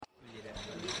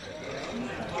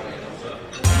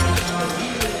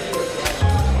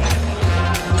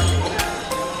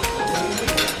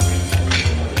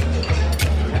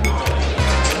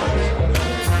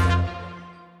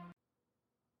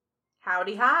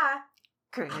hi.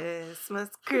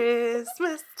 Christmas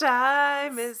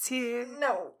time is here.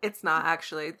 No. It's not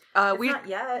actually. It's not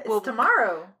yet. It's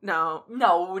tomorrow. No.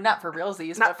 No, not for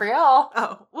realsies, but for y'all.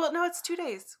 Oh, well, no, it's 2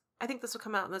 days. I think this will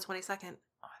come out on the 22nd.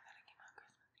 Oh, I thought it came out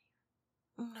Christmas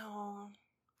Eve. No.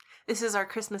 This is our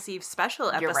Christmas Eve special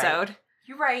You're episode.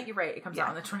 Right. You're right. It comes out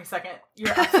on the 22nd.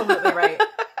 You're absolutely right.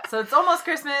 So it's almost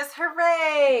Christmas.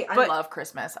 Hooray! I love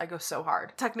Christmas. I go so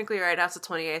hard. Technically, right now it's the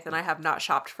 28th, and I have not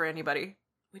shopped for anybody.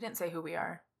 We didn't say who we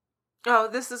are. Oh,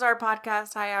 this is our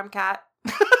podcast. Hi, I'm Kat.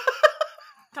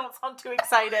 Don't sound too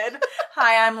excited.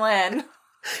 Hi, I'm Lynn.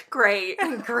 Great.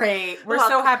 We're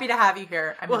so happy to have you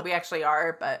here. I mean, we actually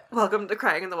are, but... Welcome to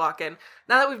Crying in the Walk-In.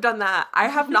 Now that we've done that, I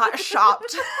have not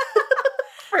shopped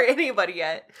for anybody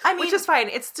yet. I mean... Which is fine.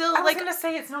 It's still I was going to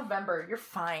say it's November. You're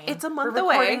fine. It's a month We're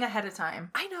away. recording ahead of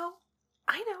time. I know.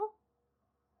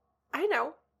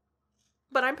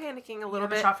 But I'm panicking a little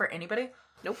bit. Shop for anybody?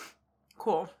 Nope.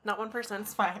 Cool. Not one person.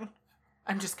 It's fine.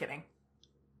 I'm just kidding.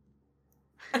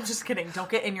 Don't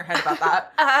get in your head about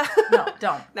that. No,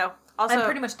 don't. No. Also, I'm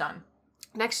pretty much done.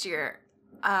 Next year,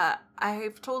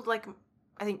 I've told,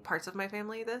 I think parts of my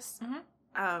family this.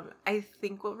 Mm-hmm. I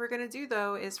think what we're going to do,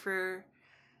 though, is for,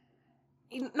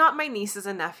 not my nieces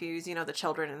and nephews, the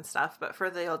children and stuff, but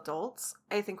for the adults,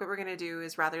 I think what we're going to do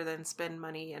is rather than spend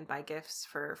money and buy gifts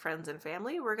for friends and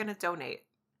family, we're going to donate.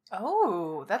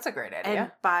 Oh, that's a great idea.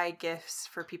 And buy gifts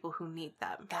for people who need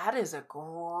them. That is a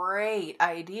great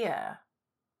idea.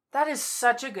 That is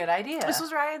such a good idea. This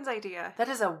was Ryan's idea. That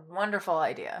is a wonderful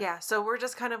idea. Yeah, so we're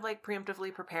just kind of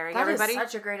preemptively preparing that everybody. That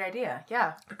is such a great idea.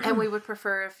 Yeah. And we would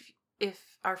prefer if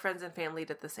our friends and family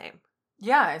did the same.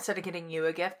 Yeah, instead of getting you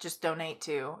a gift, just donate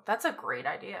to. That's a great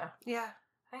idea. Yeah.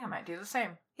 I think I might do the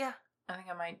same. Yeah. I think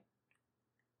I might.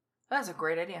 That's a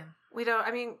great idea.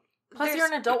 Plus, you're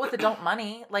an adult with adult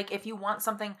money. If you want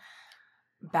something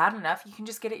bad enough, you can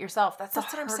just get it yourself. That's the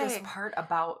hardest part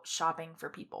about shopping for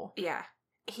people. Yeah.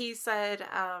 He said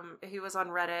he was on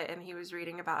Reddit and he was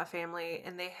reading about a family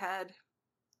and they had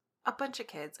a bunch of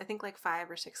kids. I think 5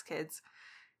 or 6 kids.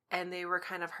 And they were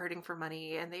kind of hurting for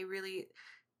money. And they really,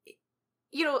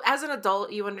 as an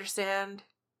adult, you understand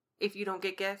if you don't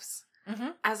get gifts. Mm-hmm.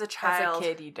 As a child. As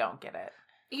a kid, you don't get it.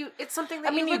 It's something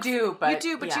that you do, but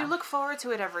you look forward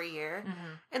to it every year,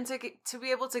 mm-hmm. and to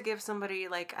be able to give somebody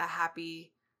a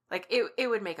happy, it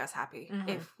would make us happy mm-hmm.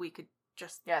 if we could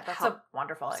just that's a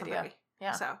wonderful somebody. idea.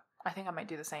 Yeah, so I think I might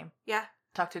do the same. Yeah,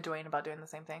 talk to Dwayne about doing the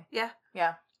same thing. Yeah,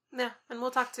 and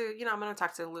we'll talk to I'm gonna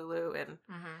talk to Lulu and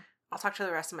mm-hmm. I'll talk to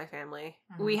the rest of my family.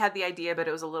 Mm-hmm. We had the idea, but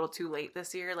it was a little too late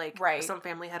this year. Right. Some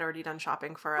family had already done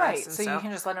shopping for us. Right, so you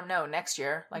can just let them know next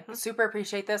year. Mm-hmm. Super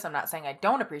appreciate this. I'm not saying I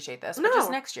don't appreciate this, but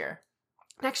just next year.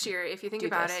 Next year, if you think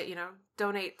about it,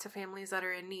 donate to families that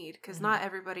are in need. Because mm-hmm. not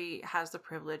everybody has the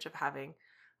privilege of having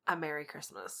a Merry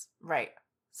Christmas. Right.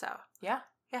 So. Yeah.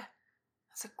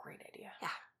 That's a great idea. Yeah.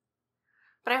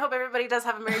 But I hope everybody does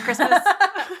have a Merry Christmas.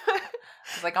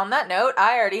 On that note,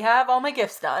 I already have all my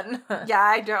gifts done. Yeah,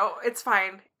 I know. It's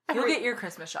fine. You'll get your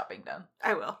Christmas shopping done.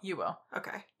 I will. You will.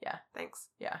 Okay. Yeah. Thanks.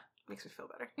 Yeah. Makes me feel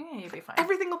better. Yeah, you'll be fine.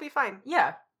 Everything will be fine.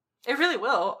 Yeah. It really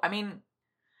will. I mean,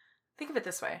 think of it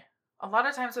this way. A lot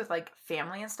of times with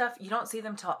family and stuff, you don't see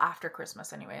them till after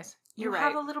Christmas anyways. You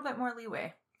have a little bit more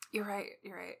leeway. You're right.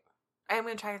 I am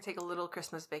going to try and take a little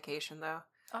Christmas vacation though.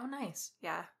 Oh, nice.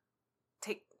 Yeah.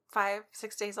 Take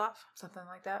 5-6 days off. Something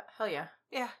like that. Hell yeah.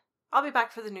 Yeah. I'll be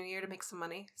back for the new year to make some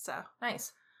money, so.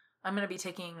 Nice. I'm going to be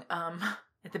taking,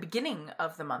 at the beginning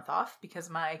of the month off because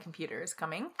my computer is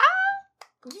coming.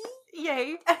 Ah!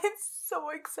 Yay. I'm so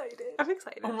excited. I'm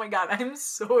excited. Oh my god, I'm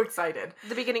so excited.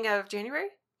 The beginning of January?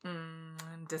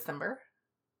 December.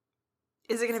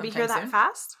 Is it going to be here that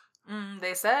fast?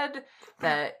 They said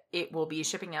that it will be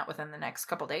shipping out within the next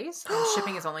couple days. And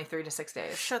shipping is only 3 to 6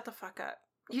 days. Shut the fuck up.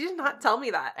 You did not tell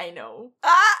me that. I know.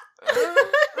 Ah!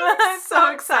 I'm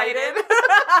so excited.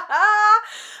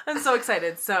 I'm so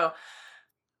excited. So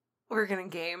we're going to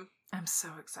game. I'm so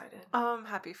excited. Oh, I'm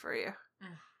happy for you.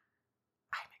 I'm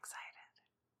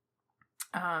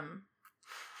excited.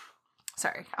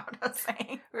 Sorry, what was I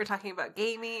saying? We were talking about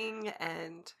gaming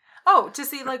and... Oh, to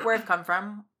see where I've come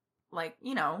from.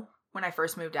 When I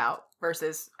first moved out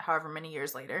versus however many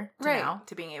years later to now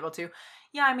to being able to.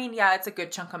 Yeah, I mean, it's a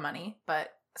good chunk of money,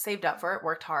 but saved up for it,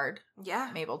 worked hard. Yeah.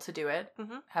 I'm able to do it.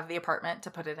 Mm-hmm. Have the apartment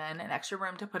to put it in, an extra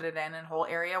room to put it in, and a whole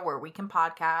area where we can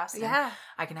podcast. Yeah.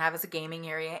 I can have as a gaming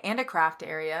area and a craft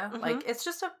area. Mm-hmm. It's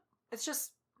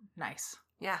just nice.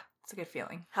 Yeah. It's a good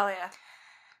feeling. Hell yeah.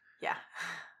 Yeah.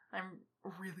 I'm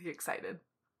really excited.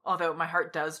 Although my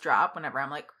heart does drop whenever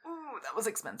I'm ooh, that was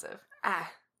expensive. Ah.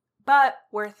 But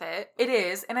worth it. It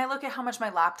is. And I look at how much my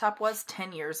laptop was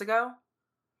 10 years ago.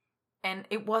 And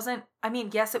it wasn't, I mean,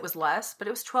 yes, it was less, but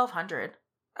it was $1,200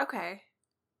 Okay.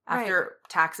 after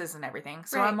taxes and everything.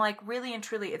 So Right. I'm like, really and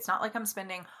truly, it's not like I'm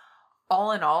spending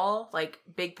all in all, like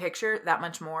big picture, that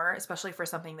much more, especially for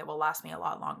something that will last me a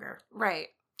lot longer. Right.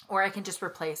 Or I can just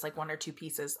replace like 1 or 2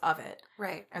 pieces of it.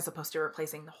 Right. As opposed to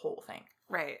replacing the whole thing.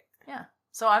 Right. Yeah.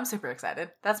 So I'm super excited.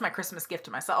 That's my Christmas gift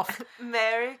to myself.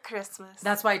 Merry Christmas.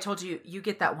 That's why I told you, you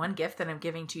get that one gift that I'm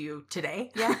giving to you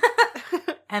today. Yeah.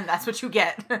 And that's what you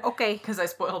get. Okay. Because I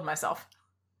spoiled myself.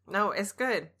 No, it's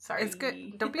good. Sorry. It's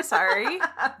good. Don't be sorry.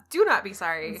 Do not be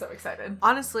sorry. I'm so excited.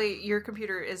 Honestly, your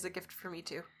computer is a gift for me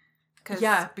too.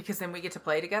 Yeah, because then we get to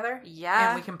play together. Yeah.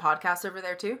 And we can podcast over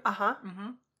there too. Uh-huh. Mm-hmm.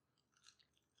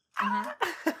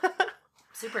 Mm-hmm.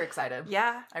 Super excited.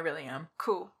 Yeah. I really am.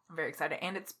 Cool. I'm very excited.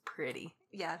 And it's pretty.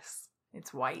 Yes.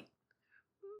 It's white.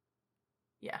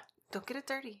 Yeah. Don't get it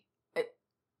dirty. It-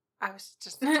 I was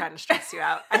just trying to stress you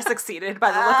out. I succeeded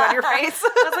by the look on your face.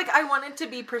 I was like, I want it to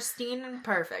be pristine and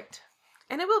perfect.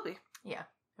 And it will be. Yeah,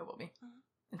 it will be.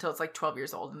 Until it's like 12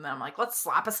 years old. And then I'm like, let's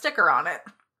slap a sticker on it.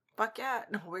 Fuck yeah.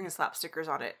 No, we're going to slap stickers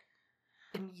on it.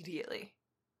 Immediately.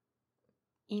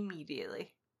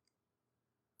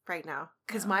 Right now.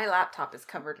 Because my laptop is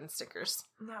covered in stickers.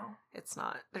 No. It's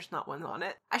not. There's not one on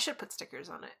it. I should put stickers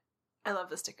on it. I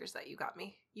love the stickers that you got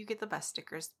me. You get the best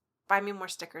stickers. Buy me more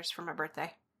stickers for my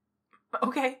birthday.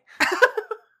 Okay.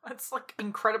 That's like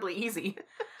incredibly easy.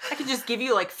 I can just give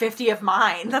you like 50 of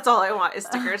mine. That's all I want is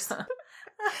stickers.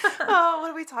 Oh,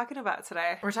 what are we talking about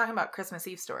today? We're talking about Christmas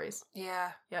Eve stories.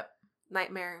 Yeah. Yep.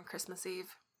 Nightmare and Christmas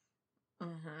Eve.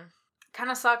 Mm-hmm.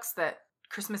 Kind of sucks that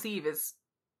Christmas Eve is,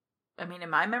 I mean, in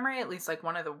my memory, at least like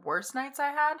one of the worst nights I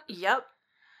had. Yep.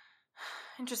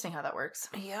 Interesting how that works.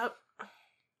 Yep.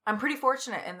 I'm pretty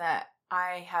fortunate in that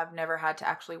I have never had to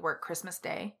actually work Christmas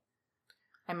Day.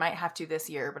 I might have to this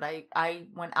year, but I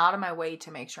went out of my way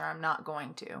to make sure I'm not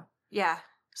going to. Yeah.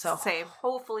 So same.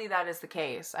 Hopefully that is the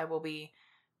case. I will be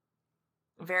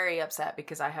very upset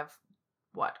because I have,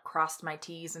 crossed my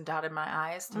T's and dotted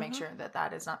my I's to make sure that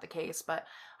that is not the case. But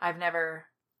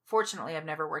fortunately, I've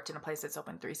never worked in a place that's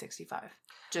open 365.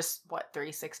 Just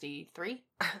 363?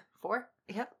 4?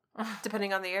 Yep.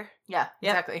 Depending on the year. Yeah,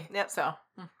 exactly. Yep. So.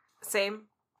 Same.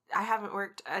 I haven't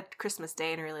worked at Christmas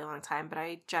Day in a really long time, but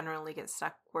I generally get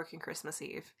stuck working Christmas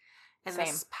Eve. And Same.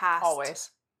 this past...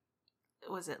 Always.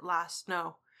 Was it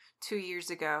 2 years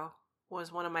ago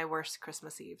was one of my worst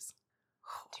Christmas Eves.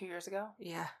 2 years ago?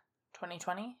 Yeah.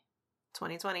 2020?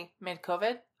 2020.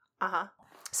 Mid-COVID? Uh-huh.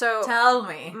 So... Tell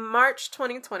me. March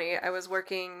 2020, I was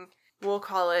working, we'll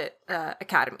call it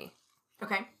Academy.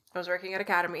 Okay. I was working at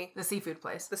Academy. The seafood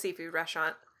place. The seafood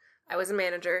restaurant. I was a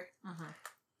manager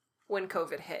when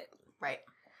COVID hit. Right.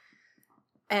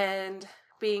 And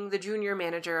being the junior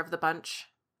manager of the bunch,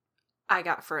 I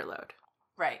got furloughed.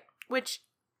 Right. Which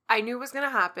I knew was going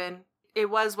to happen. It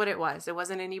was what it was. It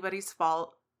wasn't anybody's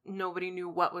fault. Nobody knew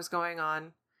what was going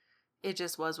on. It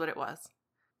just was what it was.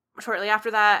 Shortly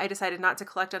after that, I decided not to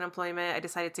collect unemployment. I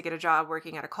decided to get a job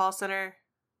working at a call center.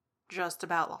 Just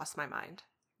about lost my mind.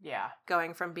 Yeah.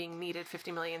 Going from being needed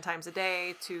 50 million times a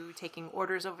day to taking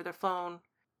orders over the phone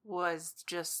was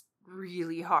just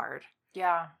really hard.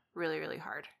 Yeah. Really, really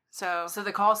hard. So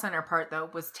the call center part, though,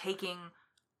 was taking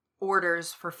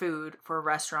orders for food for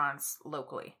restaurants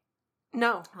locally.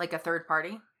 No. Like a third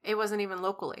party? It wasn't even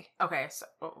locally. Okay.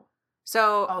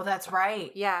 So that's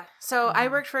right. Yeah. So I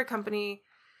worked for a company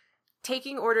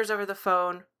taking orders over the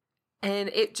phone, and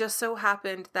it just so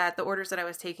happened that the orders that I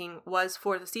was taking was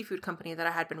for the seafood company that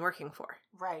I had been working for.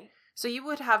 Right. So you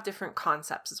would have different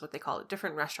concepts, is what they call it,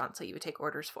 different restaurants that you would take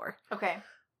orders for. Okay.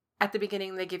 At the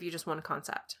beginning, they give you just one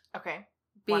concept. Okay.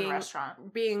 One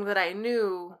restaurant. Being that I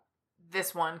knew...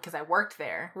 This one, because I worked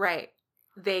there. Right.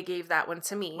 They gave that one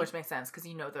to me. Which makes sense, because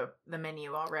you know the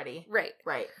menu already. Right.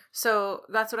 Right. So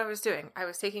that's what I was doing. I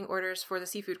was taking orders for the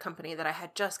seafood company that I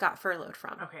had just got furloughed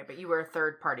from. Okay, but you were a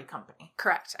third-party company.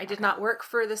 Correct. I did not work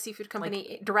for the seafood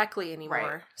company directly anymore.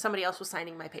 Right. Somebody else was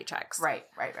signing my paychecks. Right.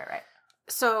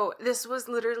 So this was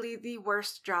literally the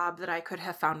worst job that I could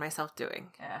have found myself doing.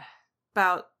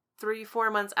 About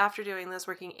 3-4 months after doing this,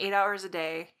 working 8 hours a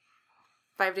day,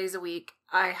 5 days a week,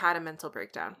 I had a mental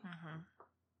breakdown.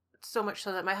 So much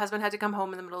so that my husband had to come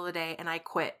home in the middle of the day and I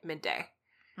quit midday.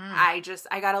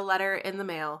 I got a letter in the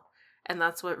mail, and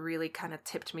that's what really kind of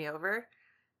tipped me over.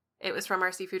 It was from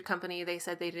our seafood company. They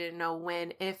said they didn't know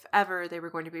when, if ever, they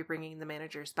were going to be bringing the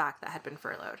managers back that had been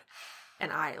furloughed.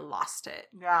 And I lost it.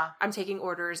 Yeah. I'm taking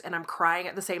orders and I'm crying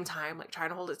at the same time, like trying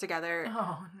to hold it together.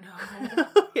 Oh, no.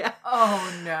 Yeah.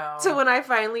 Oh, no. So when I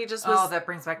finally just was... Oh, that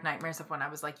brings back nightmares of when I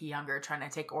was, like, younger, trying to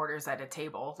take orders at a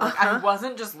table. Like, I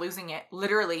wasn't just losing it.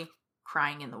 Literally,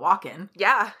 crying in the walk-in.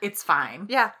 Yeah. It's fine.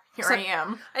 Yeah. Here I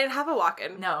am. I didn't have a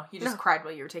walk-in. No, you just cried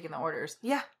while you were taking the orders.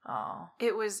 Yeah. Oh.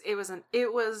 It was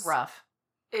rough.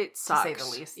 It sucks. To say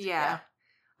the least. Yeah.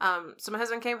 So my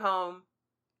husband came home.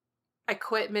 I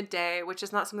quit midday, which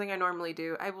is not something I normally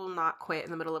do. I will not quit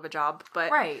in the middle of a job, but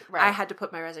right. I had to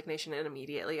put my resignation in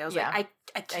immediately. I was like,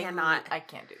 I cannot. I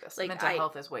can't do this. Like, mental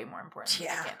health is way more important.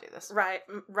 Yeah. I can't do this. Right.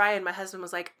 Ryan, my husband,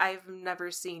 was like, I've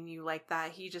never seen you like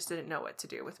that. He just didn't know what to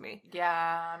do with me.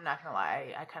 Yeah, I'm not going to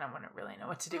lie. I kind of wouldn't really know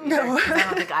what to do either. No. I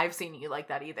don't think I've seen you like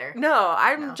that either. No,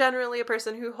 I'm generally a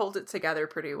person who holds it together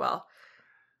pretty well.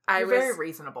 You're very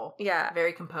reasonable. Yeah.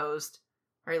 Very composed.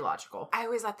 Very logical. I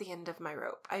was at the end of my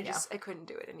rope. I couldn't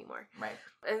do it anymore. Right.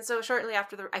 And so shortly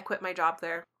after I quit my job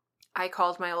there, I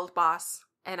called my old boss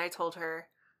and I told her,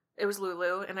 it was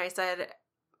Lulu, and I said,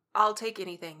 I'll take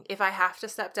anything. If I have to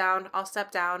step down, I'll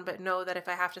step down, but know that if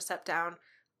I have to step down,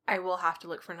 I will have to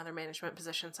look for another management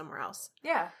position somewhere else.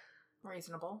 Yeah.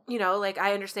 Reasonable. You know, like,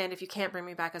 I understand if you can't bring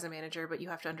me back as a manager, but you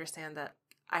have to understand that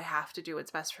I have to do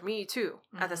what's best for me too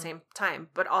at the same time.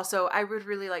 But also, I would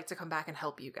really like to come back and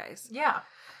help you guys. Yeah.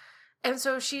 And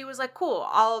so she was like, cool,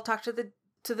 I'll talk to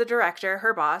the director,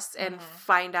 her boss, and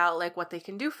find out like what they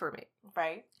can do for me.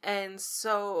 Right. And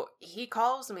so he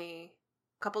calls me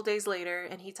a couple days later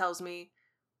and he tells me,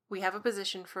 we have a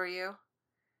position for you.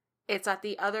 It's at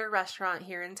the other restaurant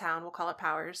here in town. We'll call it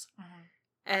Powers.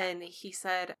 And he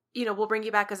said, we'll bring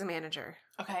you back as a manager.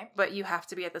 Okay. But you have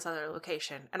to be at this other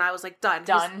location. And I was like, done.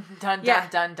 Done.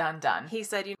 He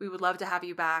said, we would love to have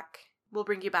you back. We'll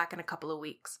bring you back in a couple of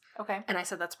weeks. Okay. And I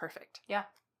said, that's perfect. Yeah.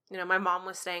 My mom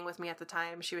was staying with me at the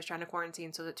time. She was trying to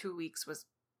quarantine, so the 2 weeks was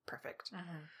perfect.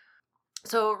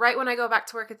 So right when I go back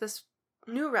to work at this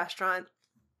new restaurant,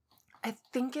 I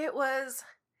think it was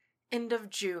end of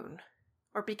June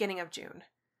or beginning of June.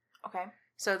 Okay.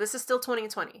 So this is still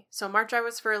 2020. So March I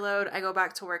was furloughed. I go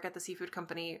back to work at the seafood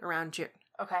company around June.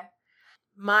 Okay.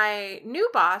 My new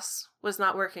boss was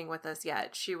not working with us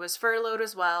yet. She was furloughed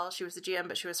as well. She was the GM,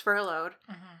 but she was furloughed.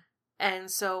 And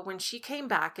so when she came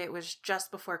back, it was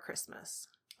just before Christmas.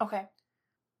 Okay.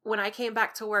 When I came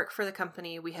back to work for the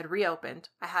company, we had reopened.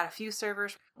 I had a few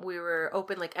servers. We were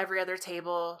open like every other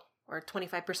table or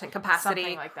 25% capacity.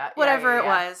 Something like that. Whatever it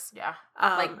was. Yeah.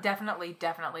 Like definitely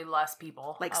less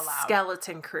people like allowed.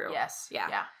 Skeleton crew. Yes. Yeah.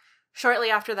 Yeah. Shortly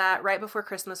after that, right before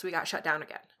Christmas, we got shut down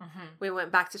again. We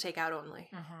went back to takeout only.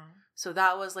 So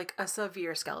that was like a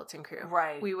severe skeleton crew.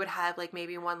 Right. We would have like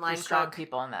maybe one line strong cook.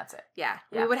 people and that's it. Yeah.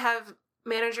 We would have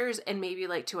managers and maybe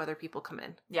like 2 other people come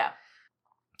in. Yeah.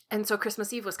 And so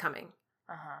Christmas Eve was coming.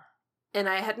 And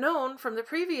I had known from the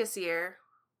previous year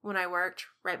when I worked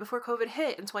right before COVID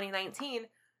hit in 2019,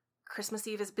 Christmas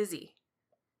Eve is busy.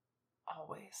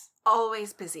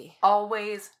 Always busy.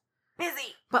 Always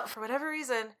busy. But for whatever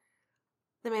reason,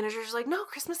 the manager's like, no,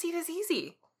 Christmas Eve is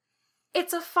easy.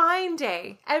 It's a fine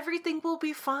day. Everything will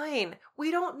be fine.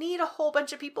 We don't need a whole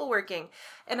bunch of people working.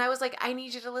 And I was like, I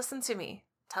need you to listen to me.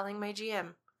 Telling my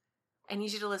GM, I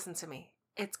need you to listen to me.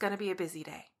 It's going to be a busy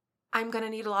day. I'm going to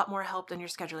need a lot more help than you're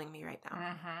scheduling me right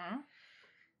now.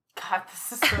 God,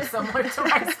 this is so similar to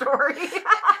my story.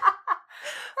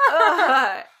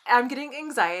 I'm getting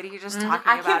anxiety just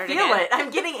talking about it again. I can feel it. I'm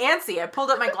getting antsy. I pulled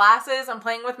up my glasses. I'm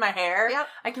playing with my hair. Yep.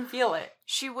 I can feel it.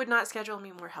 She would not schedule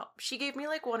me more help. She gave me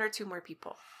like 1 or 2 more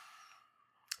people.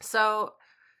 So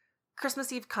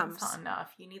Christmas Eve comes. That's not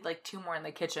enough. You need like 2 more in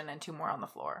the kitchen and 2 more on the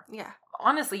floor. Yeah.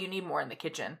 Honestly, you need more in the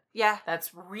kitchen. Yeah.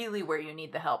 That's really where you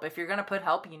need the help. If you're going to put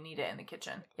help, you need it in the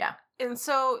kitchen. Yeah. And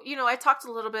so, I talked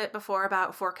a little bit before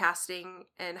about forecasting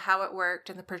and how it worked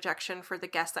and the projection for the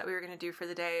guests that we were going to do for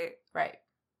the day. Right.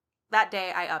 That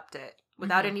day, I upped it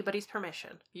without anybody's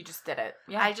permission. You just did it.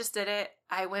 Yeah. I just did it.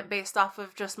 I went based off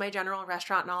of just my general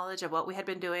restaurant knowledge of what we had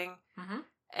been doing. In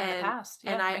the past.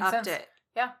 Yeah, and I upped it.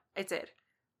 Yeah. I did.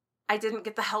 I didn't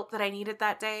get the help that I needed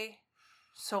that day.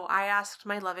 So I asked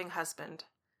my loving husband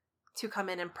to come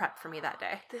in and prep for me that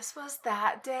day. This was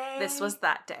that day? This was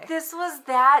that day. This was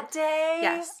that day?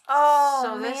 Yes. Oh,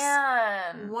 so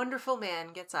man. This wonderful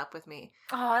man gets up with me.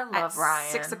 Oh, I love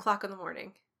Ryan. 6 o'clock in the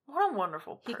morning. What a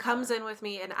wonderful person. He comes in with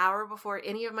me an hour before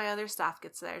any of my other staff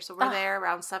gets there. So we're there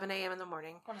around 7 a.m. in the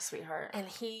morning. What a sweetheart. And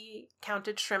he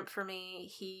counted shrimp for me.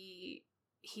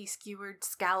 He skewered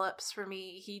scallops for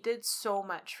me. He did so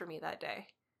much for me that day.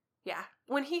 Yeah.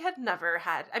 When he had never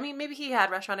had, maybe he had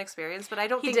restaurant experience, but I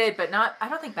don't think he did, but I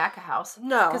don't think back of house.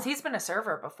 No. Because he's been a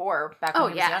server before, back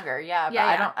when he was younger. Yeah,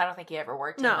 but I don't think he ever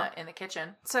worked in the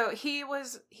kitchen. So he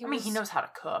knows how to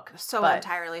cook. So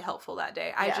entirely helpful that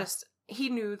day. He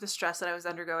knew the stress that I was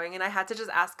undergoing, and I had to just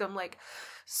ask him, like,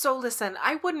 so listen,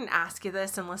 I wouldn't ask you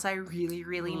this unless I really,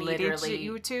 really needed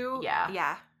you to. Yeah.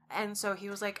 Yeah. And so he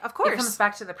was like, of course. It comes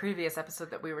back to the previous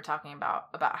episode that we were talking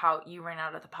about how you ran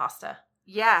out of the pasta.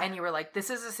 Yeah. And you were like, this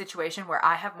is a situation where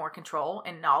I have more control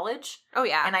and knowledge. Oh,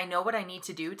 yeah. And I know what I need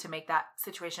to do to make that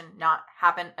situation not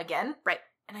happen again. Right.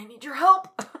 And I need your help.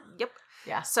 Yep.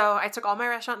 Yeah. So I took all my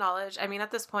restaurant knowledge. I mean,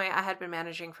 at this point, I had been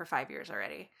managing for 5 years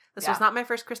already. This was not my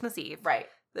first Christmas Eve. Right.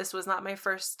 This was not my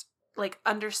first, like,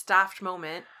 understaffed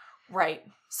moment. Right.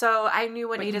 So I knew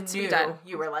what needed to be done.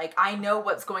 You were like, I know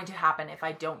what's going to happen if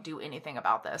I don't do anything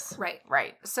about this. Right.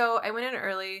 Right. So I went in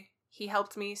early. He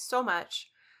helped me so much.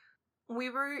 We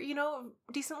were, you know,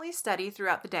 decently steady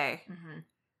throughout the day. Mm-hmm.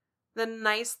 The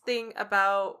nice thing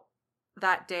about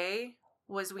that day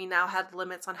was we now had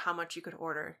limits on how much you could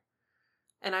order.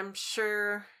 And I'm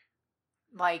sure...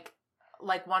 Like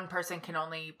one person can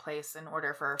only place an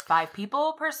order for 5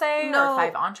 people per se? No, or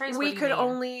 5 entrees?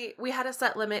 We had a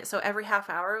set limit, so every half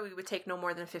hour we would take no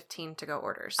more than 15 to-go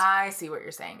orders. I see what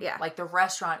you're saying. Yeah. Like the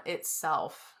restaurant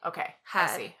itself. Okay. I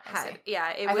see.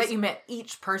 Yeah. I thought you meant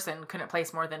each person couldn't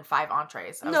place more than 5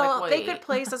 entrees. I was no, like, they could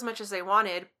place as much as they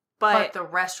wanted, but the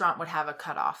restaurant would have a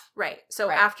cutoff. Right. So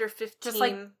after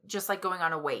 15... Just like going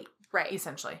on a wait. Right.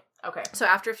 Essentially. Okay. So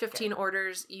after 15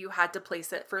 orders, you had to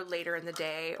place it for later in the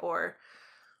day or...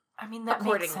 I mean, that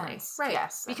makes sense. Right.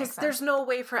 Yes. Because there's no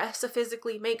way for us to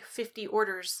physically make 50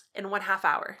 orders in 1/2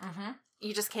 hour. Mm-hmm.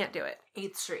 You just can't do it.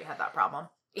 8th Street had that problem.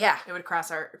 Yeah. It would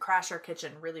crash our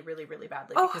kitchen really, really, really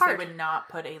badly. Oh, because hard. They would not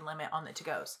put a limit on the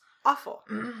to-goes. Awful.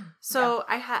 So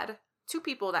I had 2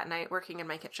 people that night working in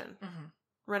my kitchen. Mm-hmm.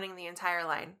 Running the entire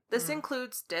line. This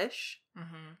includes dish.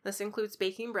 Mm-hmm. This includes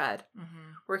baking bread.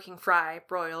 Mm-hmm. Working fry,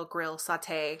 broil, grill,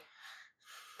 saute.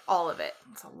 All of it.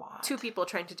 It's a lot. 2 people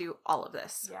trying to do all of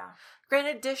this. Yeah.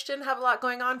 Granted, dish didn't have a lot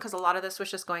going on because a lot of this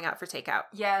was just going out for takeout.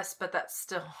 Yes, but that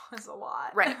still is a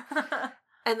lot. Right.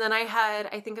 And then I had,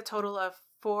 I think, a total of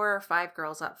 4 or 5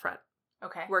 girls up front.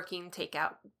 Okay. Working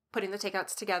takeout. Putting the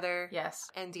takeouts together. Yes.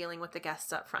 And dealing with the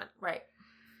guests up front. Right.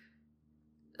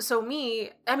 So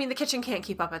the kitchen can't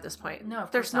keep up at this point. No,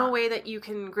 there's no way that you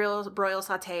can grill, broil,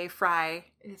 saute, fry,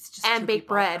 it's just and bake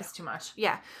bread. That's too much.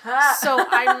 Yeah. So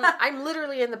I'm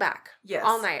literally in the back. Yes.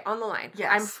 All night on the line. Yes.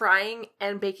 I'm frying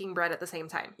and baking bread at the same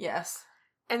time. Yes.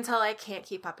 Until I can't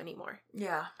keep up anymore.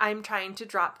 Yeah. I'm trying to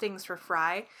drop things for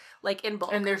fry, like in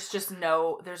bulk. And there's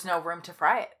no room to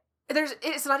fry it.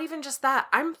 It's not even just that.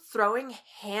 I'm throwing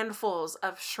handfuls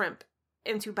of shrimp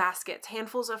into baskets,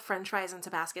 handfuls of french fries into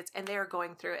baskets, and they are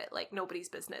going through it like nobody's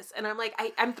business. And I'm like,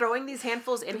 I'm throwing these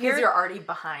handfuls in here. Because you're already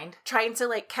behind. Trying to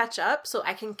like catch up so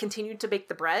I can continue to bake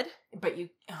the bread. But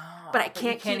I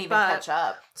can't even up. catch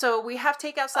up. So we have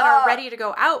takeouts that are ready to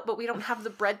go out, but we don't have the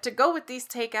bread to go with these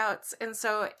takeouts. And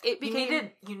so it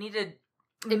became... You needed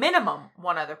minimum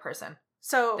one other person.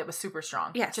 So that was super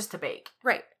strong. Yes. Just to bake.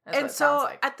 Right. And so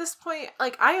at this point,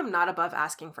 like, I am not above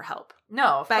asking for help.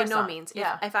 No, by no means.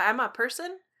 Yeah. If I'm a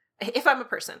person,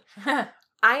 I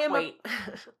am. Wait,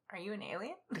 are you an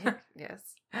alien?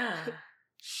 Yes.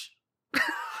 Shh.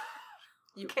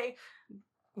 Okay.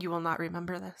 You will not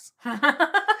remember this.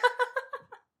 I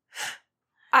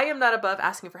am not above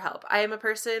asking for help. I am a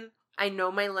person. I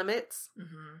know my limits.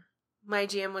 Mm-hmm. My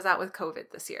GM was out with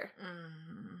COVID this year. Mm-hmm.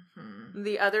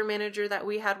 The other manager that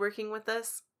we had working with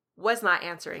us was not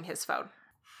answering his phone.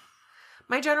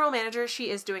 My general manager, she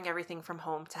is doing everything from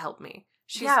home to help me.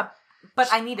 But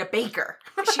I need a baker.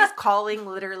 She's calling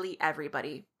literally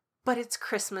everybody. But it's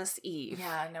Christmas Eve.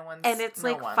 Yeah, no one's... And it's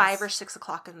 5 or 6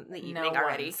 o'clock in the evening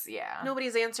already. Yeah.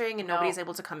 Nobody's answering and nobody's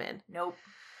able to come in. Nope.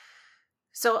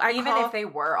 So if they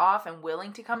were off and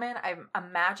willing to come in, I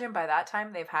imagine by that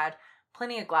time they've had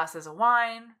plenty of glasses of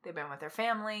wine. They've been with their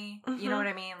family. Mm-hmm. You know what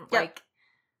I mean? Yep. Like,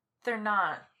 they're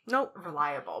not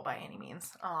reliable by any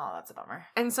means. Oh, that's a bummer.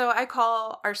 And so I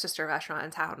call our sister restaurant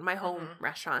in town, my home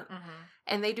restaurant,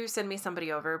 and they do send me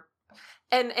somebody over.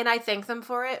 And I thank them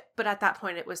for it, but at that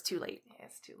point it was too late. Yeah,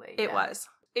 it's too late. It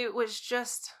was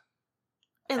just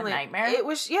a nightmare. It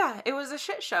was a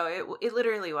shit show. It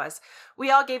literally was. We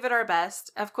all gave it our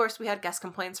best. Of course, we had guest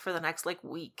complaints for the next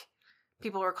week.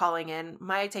 People were calling in.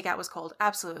 My takeout was cold.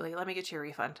 Absolutely. Let me get you a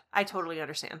refund. I totally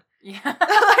understand. Yeah.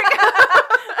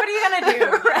 What are you gonna do?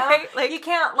 Right? Like, you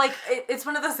can't, it's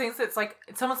one of those things that's like,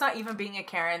 someone's not even being a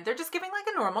Karen. They're just giving a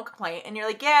normal complaint, and you're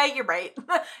like, yeah, you're right.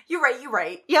 You're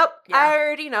right. Yep. Yeah. I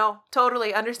already know.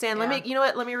 Totally understand. Yeah. You know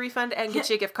what? Let me refund and get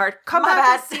you a gift card. Come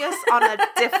back and see us on a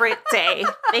different day.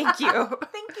 Thank you.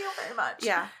 Thank you very much.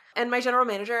 Yeah. And my general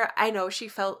manager, I know she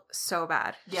felt so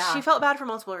bad. Yeah. She felt bad for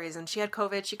multiple reasons. She had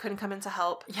COVID. She couldn't come in to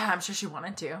help. Yeah, I'm sure she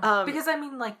wanted to. Because,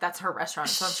 that's her restaurant,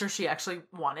 so I'm sure she actually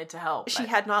wanted to help. She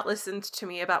had not listened to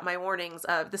me about my warnings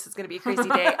of, this is going to be a crazy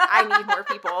day. I need more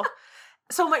people.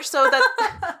 So much so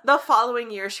that the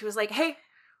following year she was like, hey,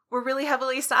 we're really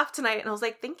heavily staffed tonight. And I was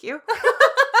like, thank you.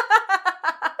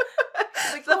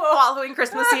 Like the following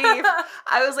Christmas Eve,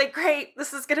 I was like, great,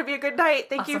 this is going to be a good night.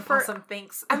 Thank you for... Awesome,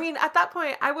 thanks. I mean, at that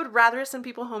point, I would rather send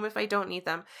people home if I don't need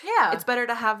them. Yeah. It's better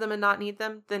to have them and not need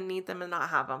them than need them and not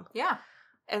have them. Yeah.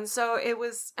 And so it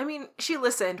was, I mean, she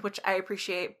listened, which I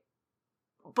appreciate,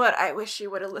 but I wish she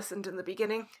would have listened in the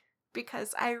beginning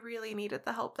because I really needed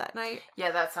the help that night.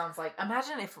 Yeah, that sounds like,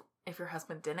 imagine if your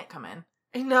husband didn't come in.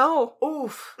 I know.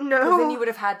 Oof. No. Because then you would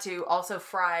have had to also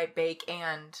fry, bake,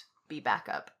 and be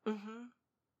backup. Mm-hmm.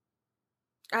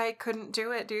 I couldn't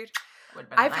do it, dude. Been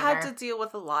I've had to deal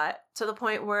with a lot to the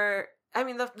point where, I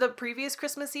mean, the previous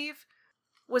Christmas Eve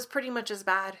was pretty much as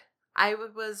bad. I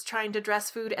was trying to dress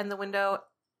food in the window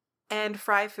and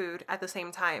fry food at the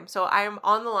same time. So I'm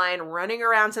on the line, running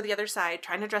around to the other side,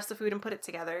 trying to dress the food and put it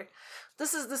together.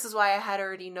 This is why I had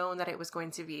already known that it was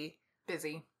going to be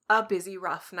busy. A busy,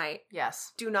 rough night.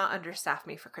 Yes. Do not understaff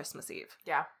me for Christmas Eve.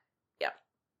 Yeah. Yep.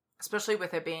 Especially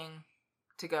with it being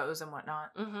to-goes and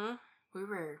whatnot. Mm-hmm. We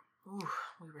were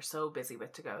so busy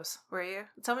with to-goes. Were you?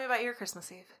 Tell me about your Christmas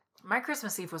Eve. My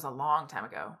Christmas Eve was a long time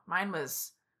ago. Mine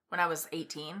was when I was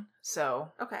 18,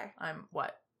 so... Okay. I'm,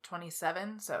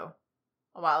 27, so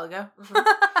a while ago.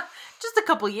 Mm-hmm. Just a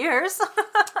couple years.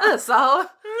 So?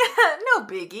 No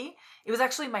biggie. It was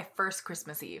actually my first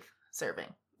Christmas Eve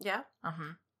serving. Yeah?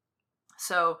 Mm-hmm.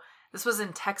 So this was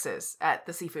in Texas at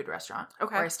the seafood restaurant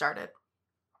where I started.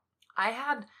 I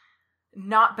had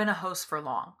not been a host for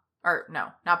long. Or no,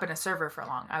 not been a server for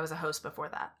long. I was a host before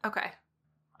that. Okay.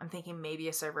 I'm thinking maybe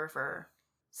a server for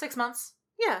 6 months.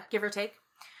 Yeah. Give or take.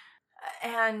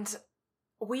 And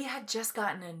we had just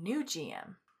gotten a new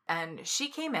GM. And she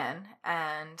came in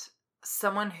and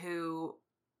someone who,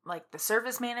 like the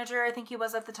service manager, I think he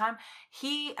was at the time,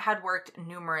 he had worked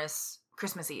numerous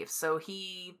Christmas Eve. So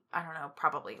he, I don't know,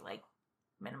 probably like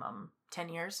minimum 10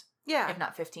 years. Yeah. If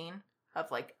not 15 of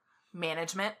like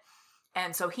management.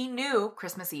 And so he knew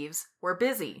Christmas Eves were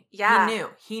busy. Yeah.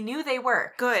 He knew they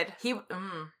were. Good.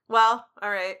 Well, all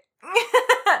right.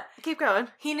 Keep going.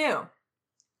 He knew.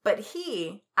 But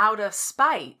he, out of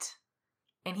spite,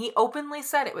 and he openly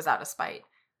said it was out of spite,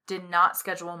 did not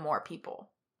schedule more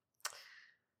people.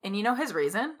 And you know his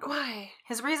reason? Why?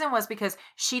 His reason was because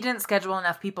she didn't schedule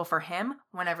enough people for him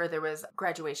whenever there was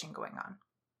graduation going on.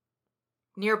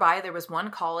 Nearby, there was one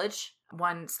college,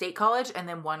 one state college, and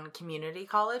then one community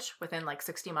college within like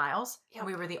 60 miles. Yep.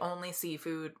 We were the only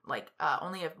seafood,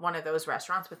 only one of those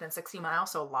restaurants within 60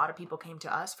 miles. So a lot of people came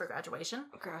to us for graduation.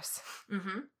 Gross.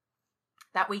 Mm-hmm.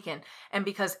 That weekend. And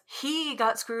because he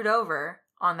got screwed over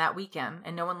on that weekend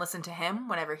and no one listened to him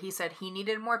whenever he said he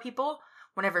needed more people,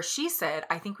 whenever she said,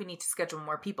 I think we need to schedule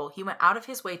more people, he went out of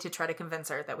his way to try to convince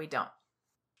her that we don't.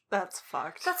 That's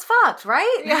fucked. That's fucked,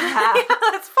 right? Yeah.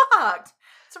 That's fucked.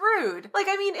 It's rude. Like,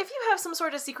 I mean, if you have some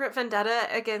sort of secret vendetta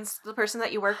against the person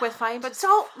that you work with, fine, but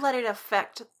don't let it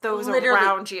affect those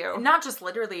around you. Not just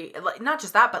literally, not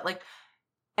just that, but like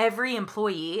every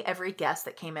employee, every guest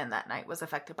that came in that night was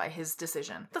affected by his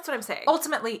decision. That's what I'm saying.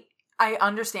 Ultimately, I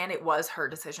understand it was her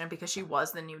decision because she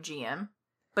was the new GM,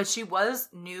 but she was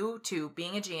new to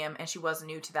being a GM and she was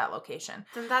new to that location.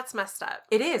 Then that's messed up.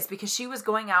 It is, because she was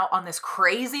going out on this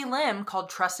crazy limb called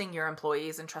trusting your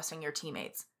employees and trusting your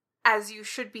teammates. As you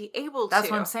should be able to.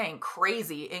 That's what I'm saying.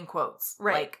 Crazy in quotes.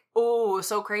 Right. Like, oh,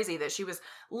 so crazy that she was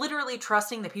literally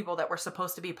trusting the people that were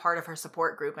supposed to be part of her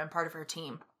support group and part of her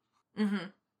team. Mm-hmm.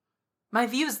 My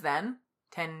views then,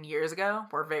 10 years ago,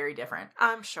 were very different.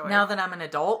 I'm sure. Now that I'm an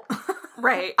adult,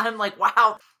 right. I'm like,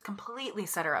 wow, completely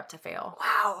set her up to fail.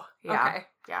 Wow. Yeah. Okay.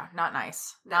 Yeah, not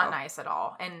nice. No. Not nice at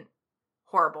all. And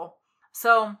horrible.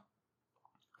 So,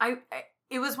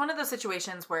 it was one of those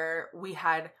situations where we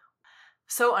had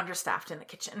so understaffed in the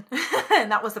kitchen.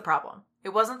 And that was the problem.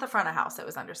 It wasn't the front of house that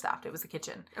was understaffed. It was the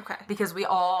kitchen. Okay. Because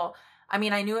I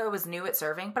knew I was new at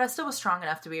serving, but I still was strong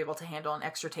enough to be able to handle an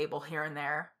extra table here and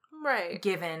there. Right.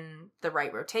 Given the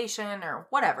right rotation or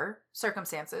whatever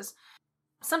circumstances.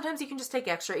 Sometimes you can just take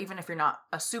extra even if you're not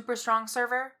a super strong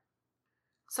server.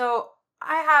 So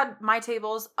I had my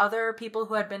tables. Other people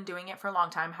who had been doing it for a long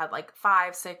time had like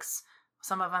 5, 6,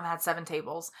 some of them had 7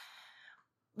 tables.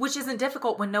 Which isn't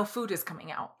difficult when no food is coming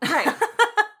out. Right.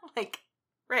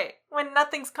 Right. When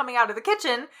nothing's coming out of the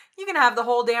kitchen, you can have the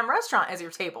whole damn restaurant as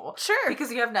your table. Sure.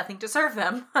 Because you have nothing to serve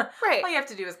them. Right. All you have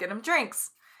to do is get them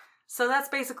drinks. So that's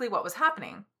basically what was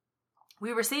happening.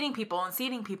 We were seating people and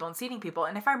seating people and seating people.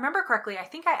 And if I remember correctly, I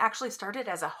think I actually started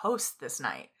as a host this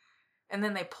night. And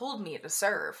then they pulled me to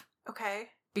serve. Okay.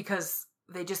 Because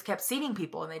they just kept seating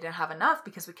people and they didn't have enough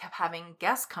because we kept having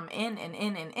guests come in and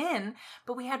in and in.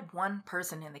 But we had one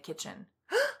person in the kitchen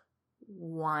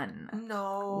One.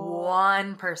 No.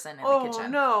 One person in the kitchen. Oh,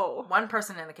 no. One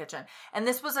person in the kitchen. And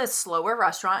this was a slower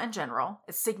restaurant in general.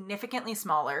 It's significantly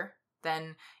smaller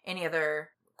than any other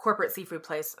corporate seafood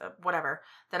place, whatever,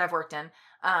 that I've worked in.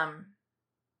 I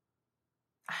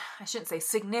shouldn't say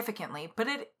significantly, but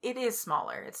it is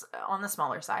smaller. It's on the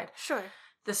smaller side. Sure.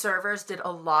 The servers did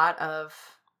a lot of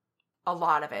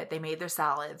it. They made their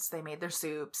salads. They made their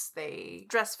soups. They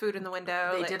dressed food in the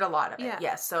window. They did a lot of it.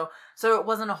 Yes. So it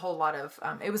wasn't a whole lot of,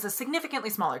 it was a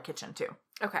significantly smaller kitchen too.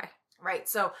 Okay. Right.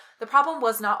 So the problem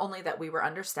was not only that we were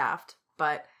understaffed,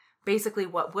 but basically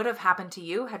what would have happened to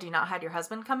you had you not had your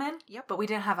husband come in. Yep. But we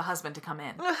didn't have a husband to come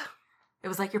in. It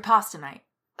was like your pasta night.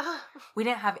 We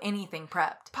didn't have anything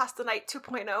prepped. Pasta night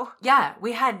 2.0. Yeah.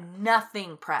 We had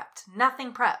nothing prepped.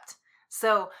 Nothing prepped.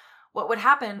 So what would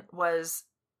happen was,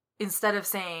 instead of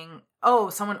saying,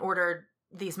 oh, someone ordered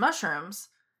these mushrooms,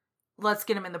 let's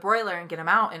get them in the broiler and get them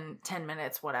out in 10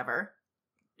 minutes, whatever,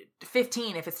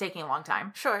 15 if it's taking a long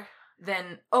time. Sure.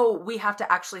 Then, oh, we have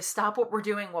to actually stop what we're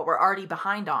doing, what we're already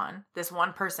behind on. This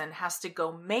one person has to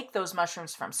go make those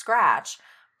mushrooms from scratch,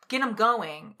 get them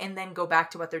going, and then go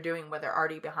back to what they're doing, what they're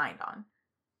already behind on.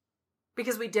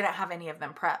 Because we didn't have any of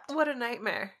them prepped. What a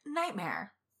nightmare.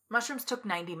 Nightmare. Mushrooms took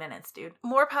 90 minutes, dude.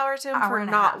 More power to him for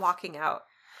not walking out.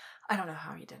 I don't know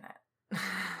how he did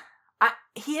it.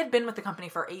 He had been with the company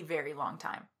for a very long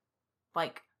time.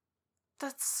 Like,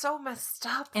 that's so messed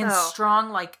up, though. And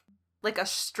strong, like a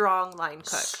strong line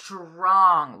cook.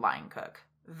 Strong line cook.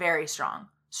 Very strong.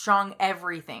 Strong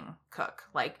everything cook.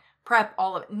 Like, prep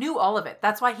all of it. Knew all of it.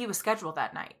 That's why he was scheduled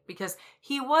that night. Because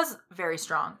he was very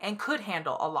strong and could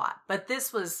handle a lot. But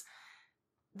this was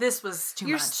too much.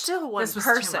 You're still one this was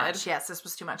person. Too much. Yes, this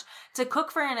was too much. To cook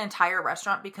for an entire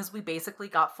restaurant, because we basically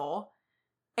got full,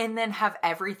 and then have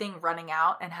everything running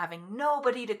out and having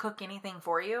nobody to cook anything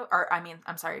for you,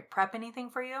 prep anything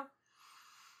for you.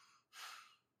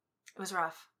 It was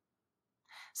rough.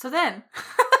 So then,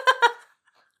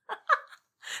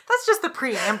 that's just the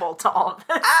preamble to all of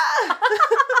this.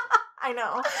 I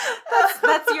know.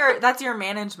 That's your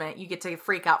management. You get to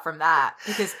freak out from that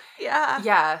because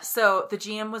yeah. So the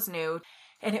GM was new,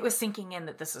 and it was sinking in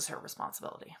that this is her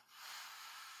responsibility.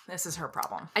 This is her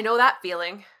problem. I know that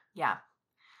feeling. Yeah.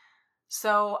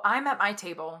 So I'm at my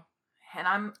table, and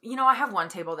I have one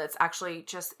table that's actually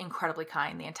just incredibly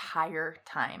kind the entire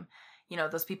time. You know,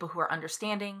 those people who are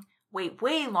understanding, wait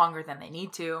way longer than they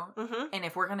need to. Mm-hmm. And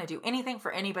if we're going to do anything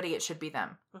for anybody, it should be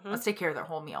them. Mm-hmm. Let's take care of their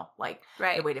whole meal. Like,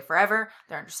 They waited forever.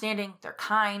 They're understanding. They're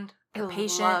kind. They're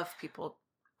patient. I love people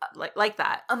like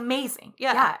that. Amazing.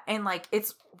 Yeah. And like,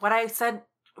 it's what I said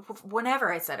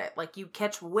whenever I said it. Like, you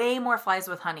catch way more flies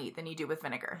with honey than you do with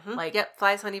vinegar. Mm-hmm. Like, yep.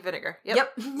 Flies, honey, vinegar.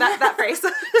 Yep. that phrase.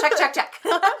 Check.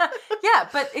 Yeah.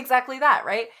 But exactly that.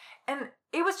 Right. And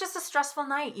it was just a stressful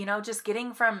night, just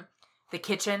getting from the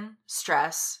kitchen,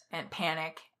 stress and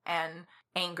panic and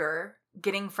anger,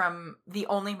 getting from the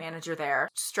only manager there,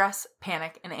 stress,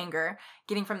 panic, and anger,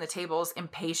 getting from the tables,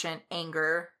 impatient,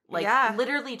 anger,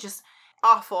 literally just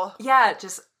awful. Yeah,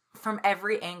 just from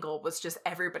every angle was just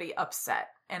everybody upset.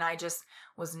 And I just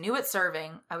was new at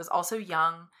serving. I was also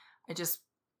young. I just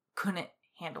couldn't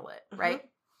handle it, right? Mm-hmm.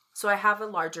 So I have a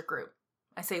larger group.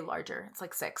 I say larger. It's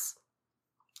like 6.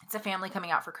 It's a family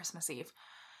coming out for Christmas Eve.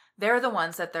 They're the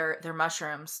ones that their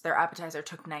mushrooms, their appetizer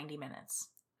took 90 minutes.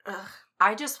 Ugh.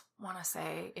 I just want to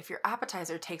say, if your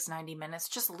appetizer takes 90 minutes,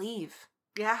 just leave.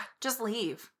 Yeah. Just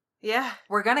leave. Yeah.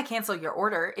 We're going to cancel your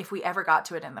order if we ever got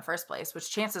to it in the first place,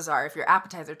 which chances are, if your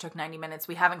appetizer took 90 minutes,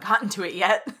 we haven't gotten to it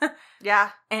yet.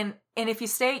 Yeah. And if you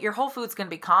stay, your whole food's going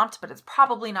to be comped, but it's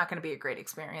probably not going to be a great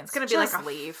experience. It's going to be like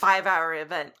a 5-hour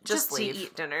event just leave. To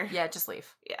eat dinner. Yeah, just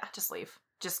leave. Yeah. Just leave.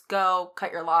 Just go,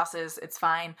 cut your losses. It's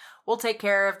fine. We'll take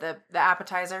care of the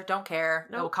appetizer. Don't care.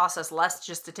 Nope. It will cost us less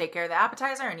just to take care of the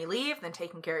appetizer, and you leave than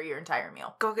taking care of your entire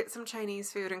meal. Go get some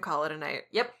Chinese food and call it a night.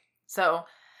 Yep. So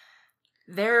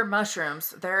their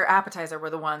mushrooms, their appetizer were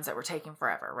the ones that were taking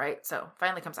forever, right? So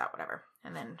finally comes out, whatever.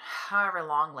 And then however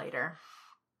long later,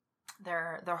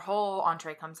 their whole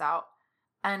entree comes out.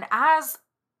 And as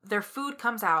their food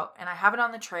comes out, and I have it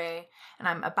on the tray, and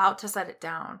I'm about to set it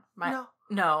down,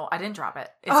 No, I didn't drop it.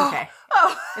 It's okay.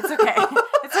 Oh. It's okay.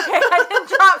 It's okay. I didn't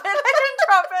drop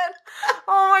it.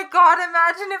 Oh my God,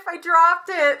 imagine if I dropped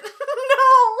it.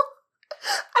 No.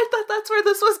 I thought that's where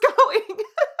this was going.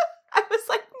 I was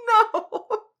like, no.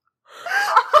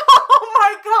 Oh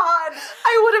my God.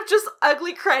 I would have just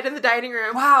ugly cried in the dining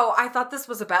room. Wow, I thought this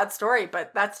was a bad story,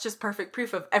 but that's just perfect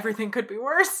proof of everything could be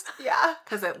worse. Yeah.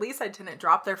 Because at least I didn't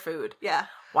drop their food. Yeah.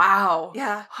 Wow.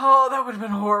 Yeah. Oh, that would have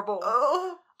been horrible.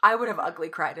 Oh. I would have ugly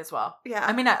cried as well. Yeah.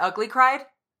 I mean, I ugly cried,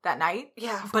 that night.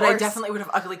 Yeah, of but course. I definitely would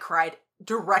have ugly cried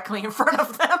directly in front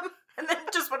of them. And then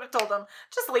just would have told them,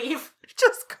 just leave.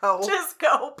 Just go. Just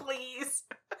go, please.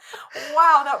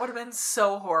 Wow, that would have been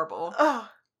so horrible. Oh.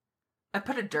 I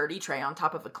put a dirty tray on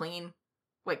top of a clean,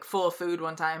 like, full of food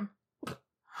one time.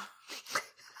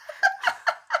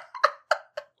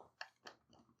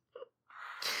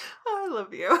 I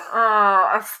love you.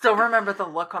 I still remember the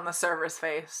look on the server's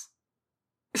face.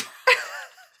 I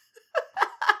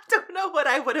don't know what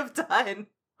I would have done.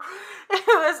 It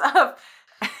was a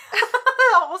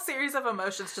whole series of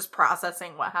emotions just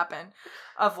processing what happened.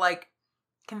 Of, like,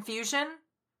 confusion,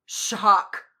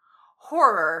 shock,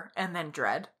 horror, and then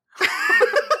dread.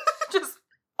 Just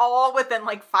all within,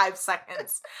 like, 5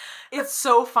 seconds. It's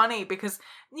so funny because,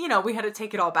 you know, we had to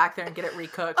take it all back there and get it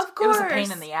recooked. Of course. It was a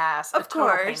pain in the ass. Of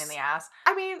course. Total pain in the ass.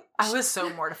 I mean... I was so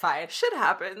mortified. Shit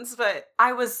happens, but...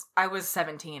 I was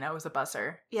 17. I was a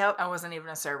busser. Yep. I wasn't even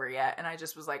a server yet. And I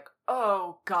just was like,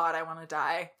 oh, God, I want to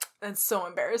die. It's so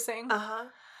embarrassing. Uh-huh.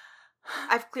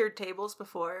 I've cleared tables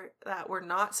before that were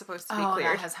not supposed to be Oh,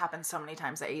 cleared. that has happened so many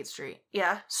times at 8th Street.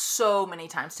 Yeah. So many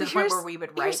times. To the point where we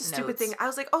would write Here's a stupid thing. I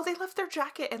was like, oh, they left their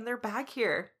jacket and their bag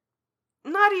here.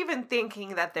 Not even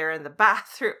thinking that they're in the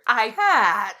bathroom.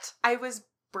 I was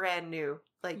brand new.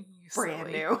 Like,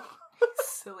 brand new.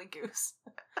 Silly goose.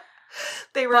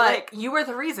 They were like... You were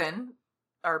the reason,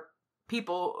 or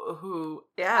people who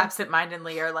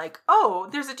absentmindedly are like, oh,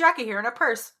 there's a jacket here and a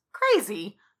purse.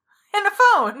 Crazy. And a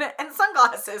phone and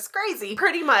sunglasses. Crazy.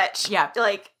 Pretty much. Yeah.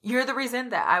 Like, you're the reason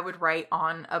that I would write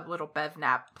on a little bev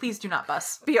nap, please do not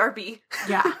bus. BRB.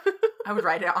 Yeah. I would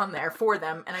write it on there for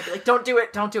them. And I'd be like, don't do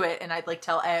it. Don't do it. And I'd like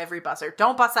tell every busser,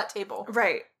 don't bus that table.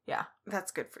 Right. Yeah.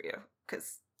 That's good for you.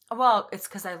 Well, it's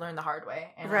because I learned the hard way.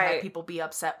 And I right. had people be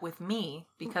upset with me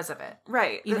because of it.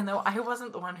 Right. Even though I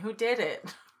wasn't the one who did it.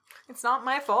 It's not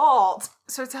my fault.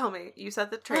 So tell me, you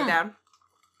set the tray down.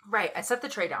 Right. I set the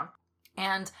tray down.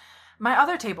 And my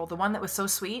other table, the one that was so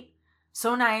sweet,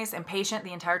 so nice and patient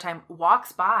the entire time,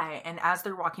 walks by. And as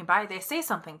they're walking by, they say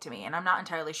something to me. And I'm not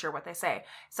entirely sure what they say. It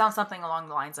sounds something along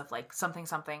the lines of like something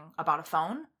about a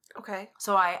phone. Okay.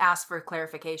 So I asked for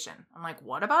clarification. I'm like,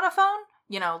 what about a phone?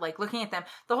 You know, like looking at them.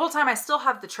 The whole time I still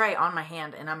have the tray on my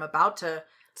hand and I'm about to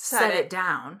set it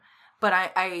down. But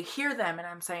I hear them and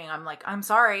I'm saying, I'm like, I'm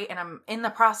sorry. And I'm in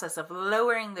the process of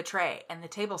lowering the tray and the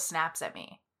table snaps at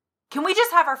me. Can we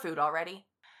just have our food already?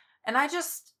 And I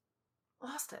just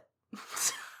lost it.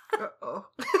 Uh-oh.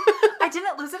 I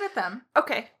didn't lose it at them.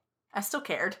 Okay. I still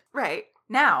cared. Right.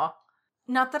 Now,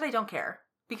 not that I don't care,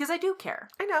 because I do care.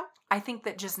 I know. I think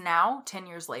that just now, 10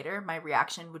 years later, my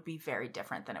reaction would be very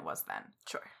different than it was then.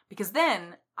 Sure. Because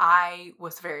then I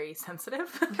was very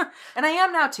sensitive. And I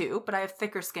am now too, but I have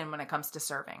thicker skin when it comes to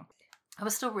serving. I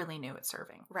was still really new at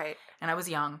serving. Right. And I was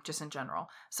young, just in general.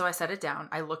 So I set it down.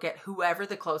 I look at whoever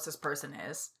the closest person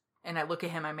is. And I look at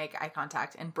him, I make eye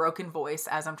contact and broken voice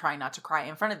as I'm trying not to cry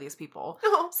in front of these people.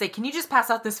 Oh. Say, can you just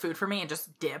pass out this food for me and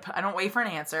just dip? I don't wait for an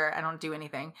answer. I don't do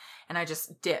anything. And I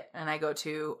just dip. And I go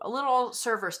to a little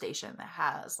server station that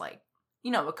has like,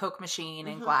 you know, a Coke machine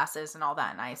and glasses and all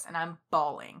that nice. And I'm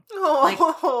bawling. Like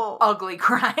ugly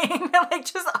crying. Like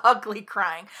just ugly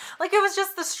crying. Like it was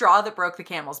just the straw that broke the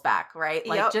camel's back, right?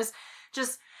 Like just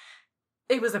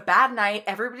it was a bad night.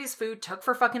 Everybody's food took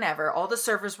for fucking ever. All the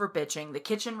servers were bitching. The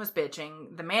kitchen was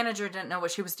bitching. The manager didn't know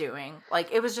what she was doing.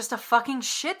 Like, it was just a fucking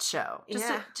shit show.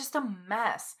 Just a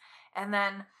mess. And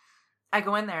then I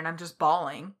go in there and I'm just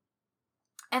bawling.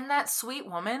 And that sweet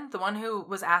woman, the one who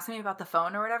was asking me about the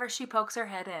phone or whatever, she pokes her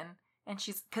head in. And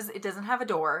she's, because it doesn't have a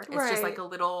door. It's just like a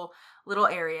little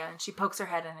area. And she pokes her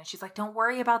head in and she's like, don't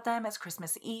worry about them. It's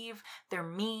Christmas Eve. They're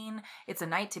mean. It's a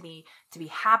night to be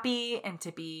happy and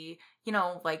to be, you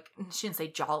know, like, she didn't say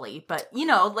jolly, but, you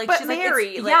know, like, but she's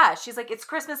merry, like, yeah, she's like, it's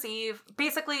Christmas Eve.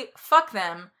 Basically, fuck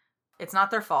them. It's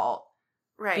not their fault.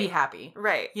 Right. Be happy.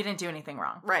 Right. You didn't do anything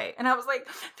wrong. Right. And I was like,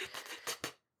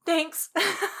 thanks.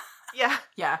 Yeah.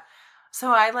 Yeah.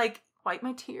 So I like wipe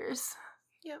my tears.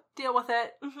 Yep. Deal with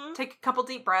it. Mm-hmm. Take a couple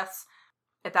deep breaths.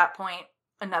 At that point,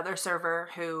 another server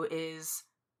who is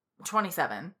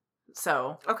 27.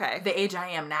 So, okay, the age I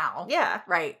am now. Yeah.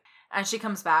 Right. And she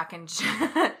comes back and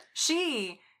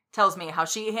she tells me how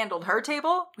she handled her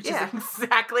table, which is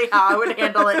exactly how I would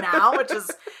handle it now, which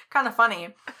is kind of funny.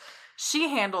 She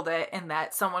handled it in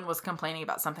that someone was complaining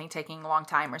about something taking a long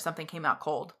time or something came out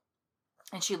cold.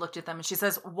 And she looked at them and she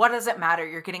says, what does it matter?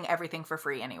 You're getting everything for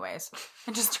free anyways.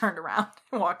 And just turned around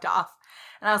and walked off.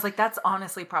 And I was like, that's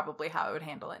honestly probably how I would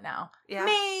handle it now. Yeah.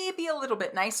 Maybe a little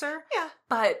bit nicer. Yeah.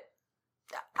 But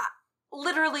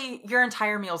literally your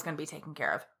entire meal is going to be taken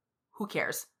care of. who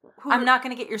cares? I'm not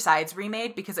going to get your sides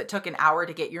remade because it took an hour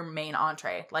to get your main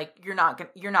entree. Like, you're not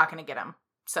going to get them.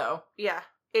 So, yeah.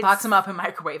 Box them up and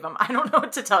microwave them. I don't know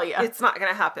what to tell you. It's not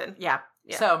going to happen. Yeah.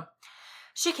 So,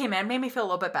 she came in, made me feel a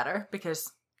little bit better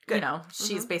because, you know,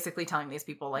 she's basically telling these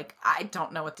people, like, I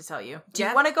don't know what to tell you. Do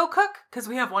you want to go cook? Because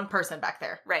we have one person back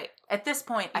there. Right. At this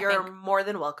point, you're more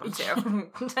than welcome to.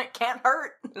 That can't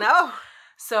hurt. No.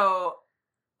 So,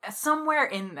 somewhere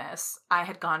in this, I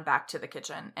had gone back to the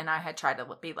kitchen and I had tried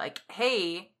to be like,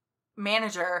 hey,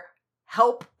 manager,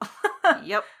 help.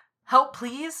 Yep. Help,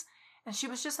 please. And she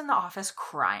was just in the office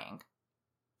crying.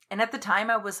 And at the time,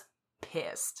 I was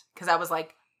pissed because I was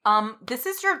like, this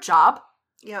is your job.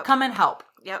 Yep. Come and help.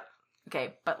 Yep.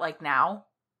 Okay, but like now,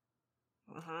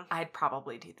 I'd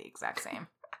probably do the exact same.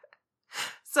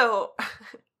 So,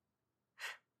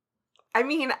 I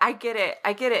mean, I get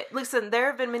it. Listen, there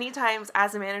have been many times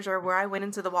as a manager where I went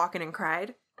into the walk-in and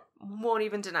cried. Won't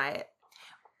even deny it.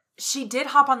 She did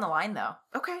hop on the line, though.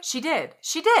 Okay. She did.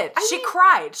 She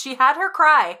cried. She had her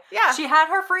cry. Yeah. She had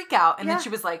her freak out. And then she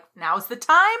was like, now's the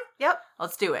time. Yep.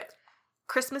 Let's do it.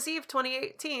 Christmas Eve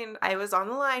 2018, I was on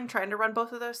the line trying to run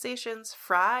both of those stations,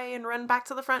 fry and run back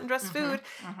to the front and dress food.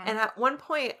 And at one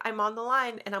point, I'm on the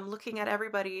line and I'm looking at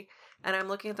everybody and I'm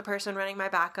looking at the person running my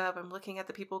backup. I'm looking at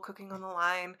the people cooking on the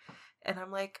line. And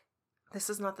I'm like, this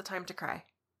is not the time to cry.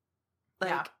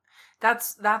 Like,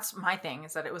 That's my thing,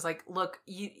 is that it was like, look,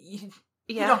 you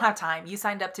don't have time. You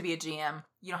signed up to be a GM.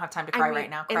 You don't have time to cry right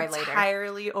now. Cry later.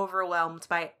 Entirely overwhelmed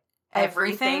by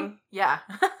everything. Yeah.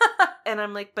 And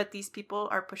I'm like, but these people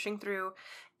are pushing through.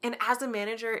 And as a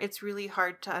manager, it's really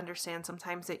hard to understand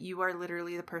sometimes that you are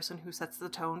literally the person who sets the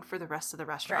tone for the rest of the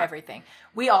restaurant. For everything.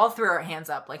 We all threw our hands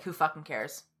up. Like, who fucking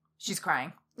cares? She's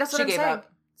crying. That's what I'm saying.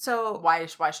 Up. So why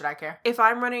should I care? If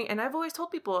I'm running, and I've always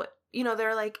told people, you know,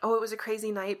 they're like, oh, it was a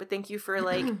crazy night, but thank you for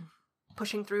like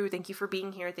pushing through. Thank you for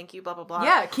being here. Thank you, blah, blah, blah.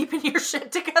 Yeah, keeping your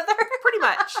shit together. Pretty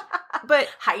much. But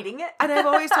hiding it. And I've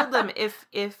always told them,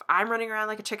 if I'm running around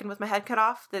like a chicken with my head cut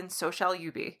off, then so shall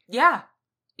you be. Yeah.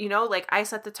 You know, like, I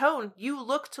set the tone. You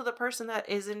look to the person that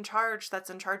is in charge, that's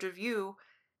in charge of you,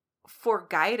 for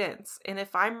guidance. And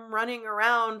if I'm running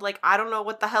around like I don't know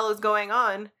what the hell is going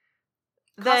on,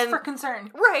 then cause for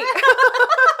concern. Right.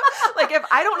 Like, if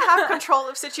I don't have control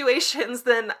of situations,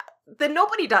 then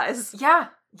nobody does. Yeah.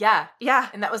 Yeah. Yeah.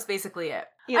 And that was basically it.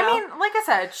 You know? I mean, like I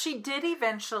said, she did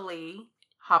eventually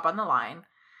hop on the line.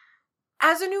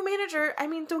 As a new manager, I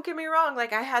mean, don't get me wrong.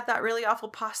 Like, I had that really awful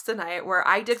pasta night where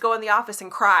I did go in the office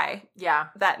and cry. Yeah.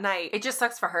 That night. It just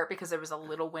sucks for her because there was a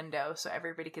little window so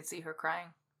everybody could see her crying.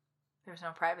 There was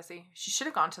no privacy. She should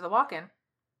have gone to the walk-in.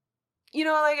 You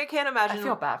know, like, I can't imagine. I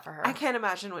feel bad for her. I can't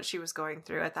imagine what she was going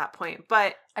through at that point,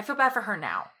 but I feel bad for her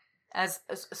now.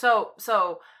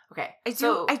 Okay.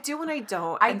 I do and I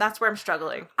don't, and that's where I'm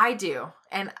struggling. I do.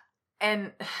 And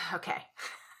okay.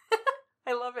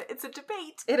 I love it. It's a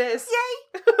debate. It is.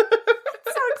 Yay!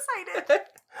 So excited.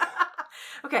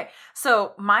 Okay.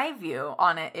 So my view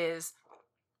on it is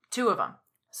two of them.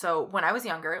 So when I was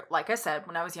younger, like I said,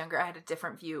 I had a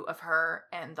different view of her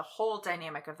and the whole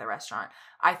dynamic of the restaurant.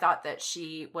 I thought that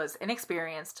she was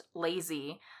inexperienced,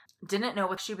 lazy, didn't know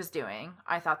what she was doing.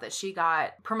 I thought that she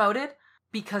got promoted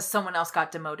because someone else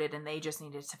got demoted and they just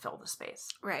needed to fill the space.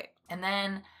 Right. And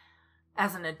then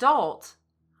as an adult,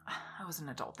 I was an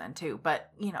adult then too,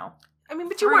 but you know. I mean,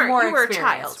 but you were a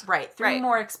child. Right. Three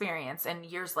more experience. And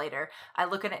years later, I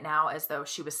look at it now as though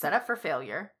she was set up for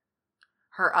failure.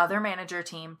 Her other manager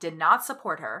team did not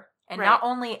support her. And not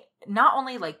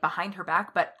only like behind her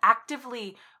back, but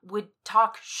actively would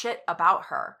talk shit about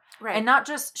her. Right. And not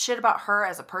just shit about her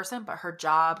as a person, but her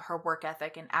job, her work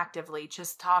ethic, and actively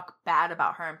just talk bad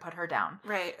about her and put her down.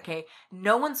 Right. Okay.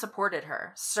 No one supported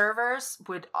her. Servers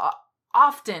would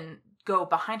often go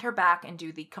behind her back and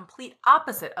do the complete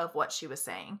opposite of what she was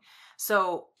saying.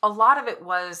 So a lot of it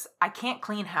was, I can't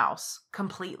clean house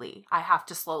completely. I have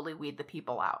to slowly weed the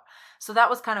people out. So that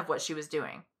was kind of what she was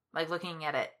doing, like looking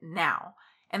at it now.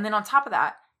 And then on top of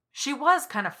that, she was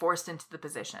kind of forced into the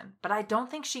position, but I don't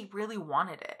think she really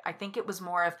wanted it. I think it was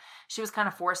more of, she was kind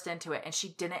of forced into it and she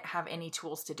didn't have any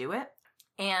tools to do it.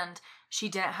 And she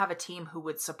didn't have a team who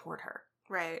would support her.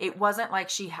 Right. It wasn't like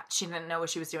she didn't know what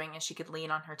she was doing and she could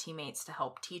lean on her teammates to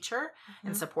help teach her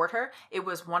and support her. It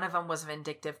was one of them was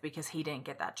vindictive because he didn't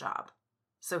get that job.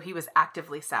 So he was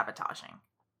actively sabotaging.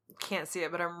 Can't see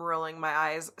it, but I'm rolling my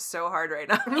eyes so hard right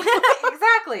now.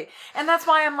 Exactly. And that's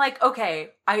why I'm like,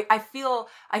 okay, I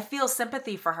feel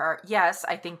sympathy for her. Yes,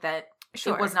 I think that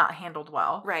it was not handled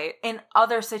well. Right. In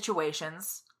other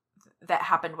situations, that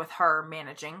happened with her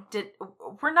managing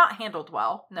were not handled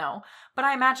well, no. But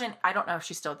I imagine, I don't know if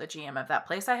she's still the GM of that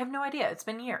place. I have no idea. It's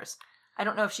been years. I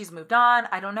don't know if she's moved on.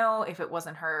 I don't know if it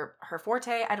wasn't her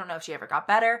forte. I don't know if she ever got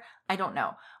better. I don't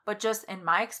know. But just in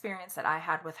my experience that I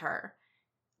had with her,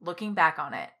 looking back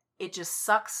on it, it just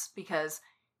sucks because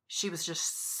she was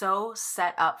just so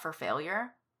set up for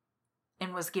failure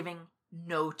and was giving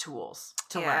no tools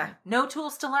to learn. No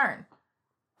tools to learn.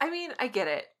 I mean, I get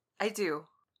it. I do.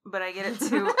 But I get it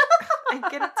to I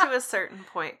get it to a certain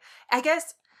point. I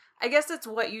guess it's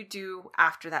what you do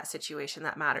after that situation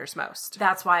that matters most.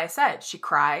 That's why I said she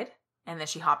cried and then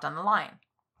she hopped on the line.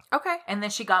 Okay. And then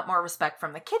she got more respect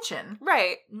from the kitchen.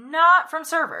 Right. Not from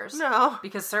servers. No.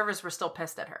 Because servers were still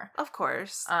pissed at her. Of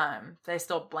course. They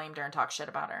still blamed her and talked shit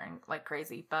about her and like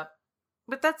crazy. But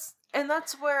that's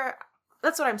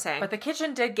what I'm saying. But the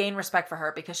kitchen did gain respect for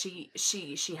her because she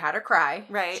had her cry.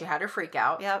 Right. She had her freak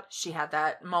out. Yep. She had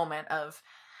that moment of,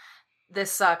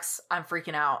 this sucks, I'm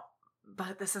freaking out,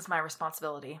 but this is my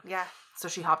responsibility. Yeah. So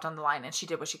she hopped on the line and she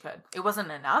did what she could. It wasn't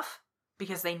enough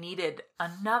because they needed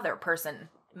another person,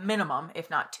 minimum, if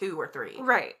not 2 or 3.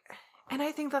 Right. And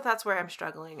I think that's where I'm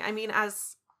struggling. I mean,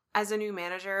 as a new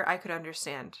manager, I could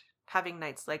understand having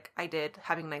nights like I did,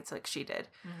 having nights like she did.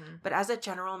 Mm-hmm. But as a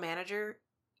general manager,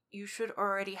 you should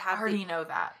already have... I already know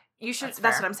that. You should...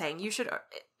 That's what I'm saying. You should...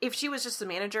 If she was just a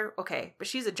manager, okay. But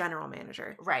she's a general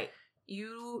manager. Right.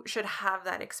 You should have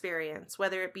that experience,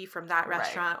 whether it be from that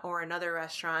restaurant or another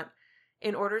restaurant,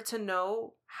 in order to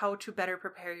know how to better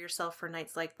prepare yourself for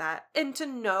nights like that. And to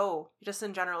know, just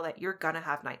in general, that you're gonna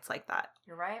have nights like that.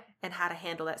 You're right. And how to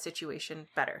handle that situation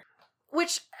better.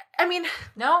 Which, I mean...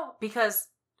 No, because...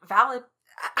 Valid.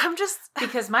 I'm just...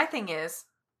 Because my thing is...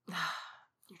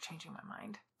 You're changing my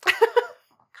mind.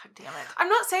 God damn it. I'm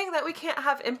not saying that we can't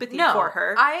have empathy for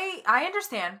her. I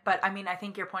understand, but I mean, I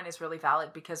think your point is really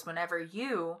valid because whenever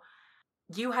you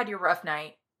had your rough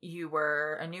night, you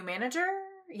were a new manager?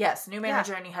 Yes, new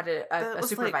manager, and you had a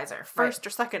supervisor. Like first or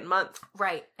second month.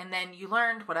 Right. And then you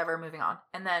learned whatever, moving on.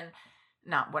 And then,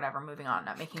 not whatever, moving on,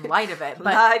 not making light of it,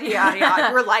 but...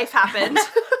 Your life happened.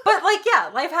 But like,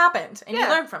 yeah, life happened, and you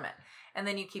learned from it. And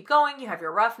then you keep going, you have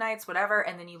your rough nights, whatever,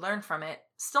 and then you learn from it.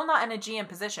 Still not in a GM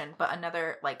position, but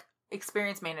another, like,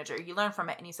 experienced manager. You learn from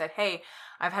it, and you said, hey,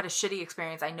 I've had a shitty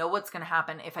experience. I know what's going to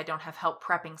happen if I don't have help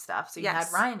prepping stuff. So you had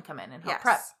Ryan come in and help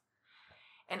prep.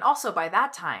 And also, by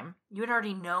that time, you had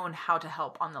already known how to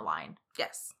help on the line.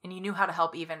 Yes. And you knew how to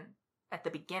help even at the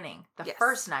beginning. The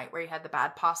first night where you had the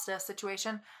bad pasta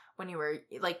situation, when you were,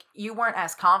 like, you weren't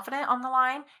as confident on the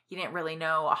line. You didn't really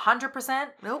know 100%.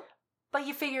 Nope. But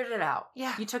you figured it out.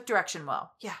 Yeah. You took direction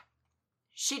well. Yeah.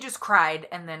 She just cried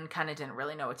and then kind of didn't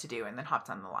really know what to do and then hopped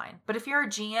on the line. But if you're a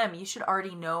GM, you should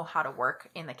already know how to work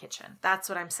in the kitchen. That's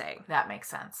what I'm saying. That makes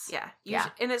sense. Yeah.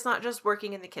 And it's not just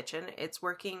working in the kitchen. It's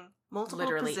working multiple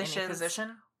positions. Any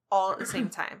position. All at the same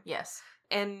time. Yes.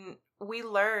 And we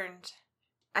learned,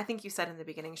 I think you said in the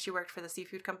beginning, she worked for the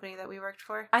seafood company that we worked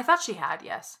for. I thought she had,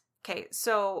 yes. Okay,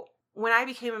 so when I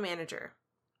became a manager...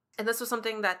 And this was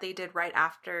something that they did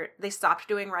they stopped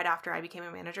doing right after I became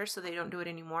a manager, so they don't do it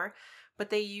anymore. But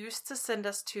they used to send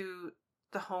us to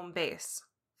the home base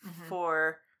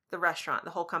for the restaurant,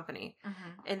 the whole company.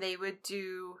 Mm-hmm. And they would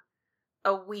do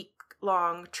a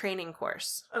week-long training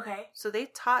course. Okay. So they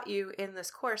taught you in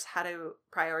this course how to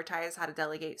prioritize, how to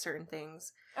delegate certain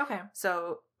things. Okay.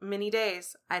 So many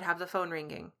days, I'd have the phone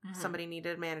ringing. Mm-hmm. Somebody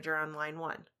needed a manager on line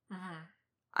 1. Mm-hmm.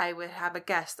 I would have a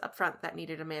guest up front that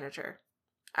needed a manager.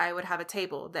 I would have a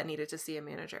table that needed to see a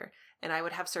manager. And I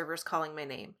would have servers calling my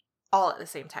name. All at the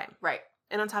same time. Right.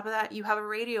 And on top of that, you have a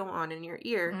radio on in your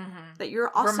ear that you're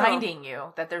also... reminding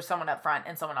you that there's someone up front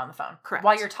and someone on the phone. Correct.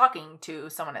 While you're talking to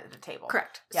someone at the table.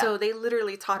 Correct. Yeah. So they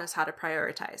literally taught us how to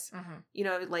prioritize. Mm-hmm. You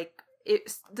know, like,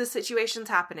 the situation's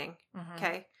happening. Mm-hmm.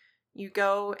 Okay? You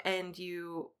go and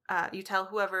you tell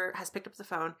whoever has picked up the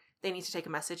phone, they need to take a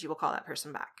message. You will call that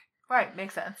person back. Right.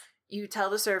 Makes sense. You tell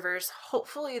the servers,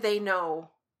 hopefully they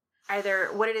know either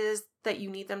what it is that you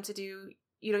need them to do.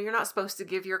 You know, you're not supposed to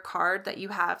give your card that you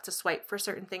have to swipe for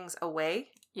certain things away.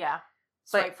 Yeah.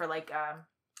 Swipe for like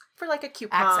a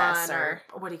coupon access or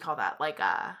what do you call that? Like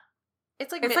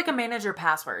it's like a manager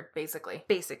password, basically.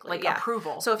 Like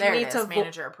approval. So if you need to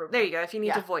manager approval. There you go. If you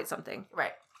need to void something.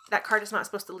 Right. That card is not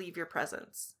supposed to leave your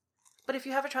presence. But if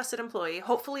you have a trusted employee,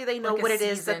 hopefully they know what it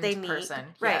is that they need. Person.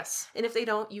 Right. Yes. And if they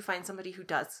don't, you find somebody who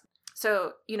does.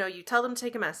 So, you know, you tell them to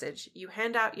take a message. You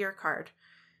hand out your card.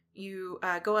 You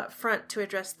go up front to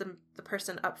address the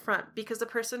person up front because the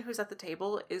person who's at the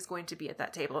table is going to be at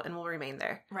that table and will remain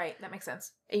there. Right. That makes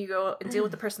sense. And you go and deal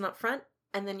with the person up front,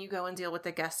 and then you go and deal with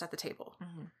the guest at the table.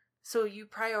 Mm-hmm. So you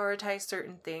prioritize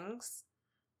certain things,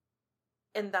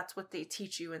 and that's what they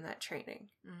teach you in that training.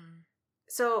 Mm.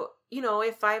 So,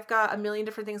 if I've got a million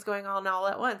different things going on all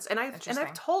at once, and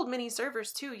I've told many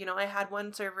servers too, I had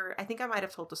one server, I think I might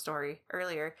have told the story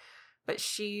earlier, but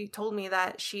she told me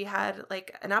that she had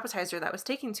like an appetizer that was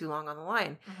taking too long on the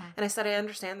line. Mm-hmm. And I said, I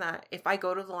understand that. If I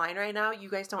go to the line right now, you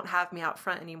guys don't have me out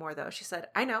front anymore though. She said,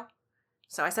 I know.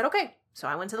 So I said, okay. So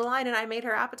I went to the line and I made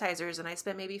her appetizers, and I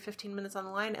spent maybe 15 minutes on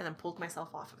the line and then pulled myself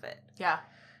off of it. Yeah.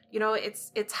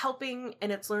 It's helping,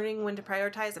 and it's learning when to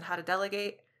prioritize and how to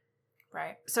delegate.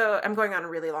 Right. So I'm going on a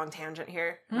really long tangent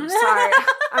here. I'm sorry.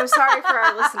 I'm sorry for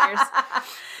our listeners.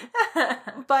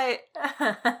 But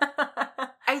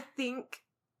I think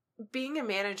being a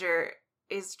manager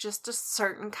is just a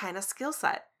certain kind of skill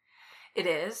set. It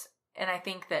is. And I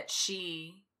think that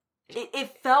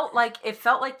it felt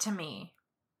like to me,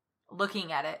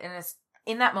 looking at it, and it's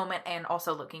in that moment and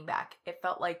also looking back, it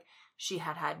felt like she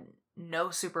had no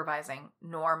supervising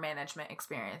nor management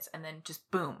experience, and then just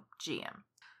boom, GM.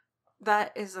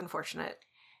 That is unfortunate.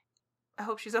 I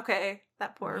hope she's okay.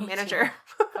 That poor manager.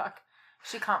 Fuck.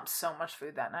 She comped so much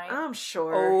food that night. I'm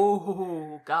sure.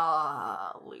 Oh,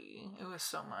 golly. It was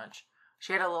so much.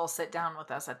 She had a little sit down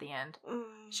with us at the end.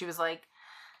 She was like,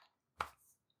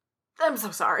 I'm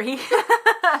so sorry.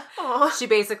 She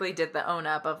basically did the own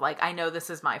up of like, I know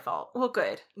this is my fault. Well,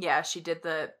 good. Yeah, she did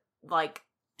the, like,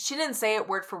 she didn't say it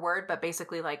word for word, but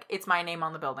basically like, it's my name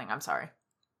on the building. I'm sorry.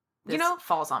 This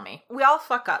falls on me. We all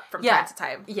fuck up from time to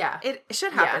time. Yeah. It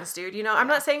shit happens, dude. I'm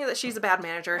not saying that she's a bad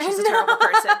manager. She's a terrible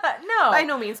person. No. By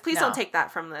no means. Please don't take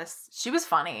that from this. She was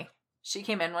funny. She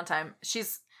came in one time. She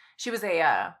was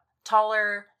a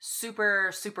taller, super,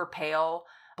 super pale,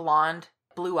 blonde,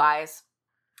 blue eyes.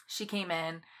 She came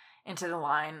into the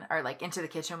line, or like into the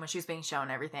kitchen when she was being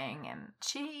shown everything, and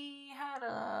she had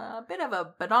a bit of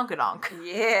a badonkadonk.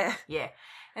 Yeah. Yeah.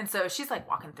 And so she's like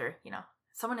walking through,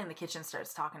 someone in the kitchen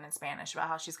starts talking in Spanish about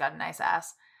how she's got a nice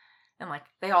ass. And like,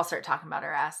 they all start talking about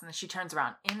her ass. And then she turns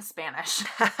around in Spanish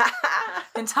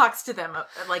and talks to them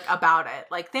like about it.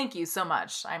 Like, thank you so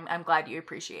much. I'm glad you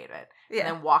appreciate it. Yeah.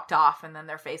 And then walked off. And then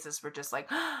their faces were just like,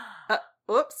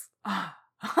 whoops.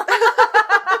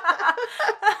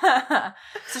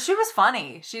 So she was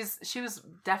funny. She was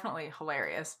definitely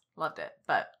hilarious. Loved it.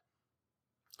 But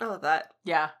I love that.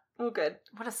 Yeah. Oh, good.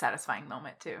 What a satisfying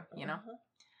moment too, Mm-hmm.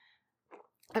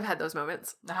 I've had those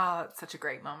moments. Oh, it's such a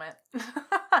great moment.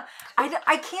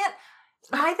 I can't,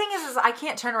 my thing is I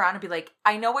can't turn around and be like,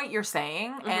 I know what you're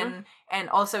saying, mm-hmm. and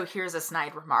also here's a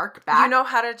snide remark back. You know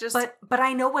how to just... But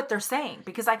I know what they're saying,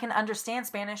 because I can understand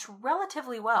Spanish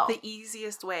relatively well. The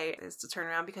easiest way is to turn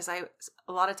around, because a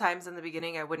lot of times in the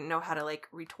beginning, I wouldn't know how to like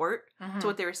retort mm-hmm. to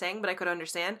what they were saying, but I could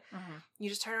understand. Mm-hmm. You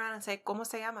just turn around and say, ¿Cómo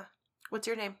se llama? What's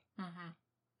your name?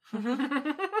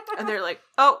 Mm-hmm. And they're like,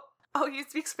 oh, you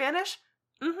speak Spanish?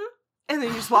 Mm-hmm. And then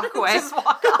you just walk away. Just walk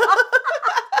off.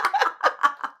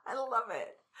 I love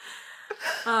it.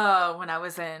 When I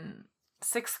was in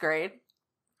 6th grade,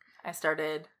 I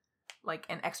started like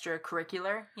an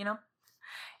extracurricular,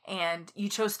 and you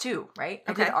chose 2, right?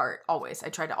 Okay. I did art always. I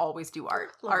tried to always do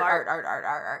art. Art.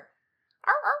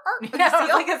 Yeah,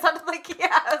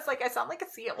 I sound like a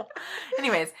seal.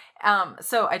 Anyways,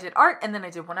 so I did art, and then I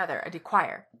did one other. I did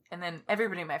choir. And then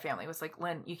everybody in my family was like,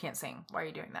 Lynn, you can't sing. Why are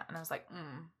you doing that? And I was like,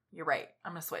 you're right.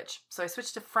 I'm going to switch. So I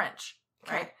switched to French,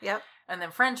 right? Okay. Yep. And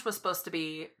then French was supposed to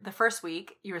be, the first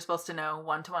week, you were supposed to know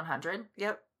 1 to 100.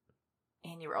 Yep.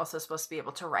 And you were also supposed to be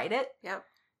able to write it. Yep.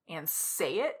 And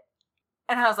say it.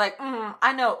 And I was like,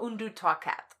 I know un, deux, trois,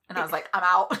 quatre. And I was like, I'm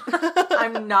out.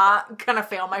 I'm not going to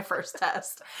fail my first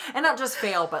test. And not just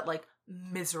fail, but like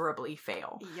miserably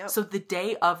fail. Yep. So the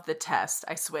day of the test,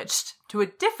 I switched to a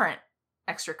different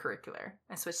extracurricular.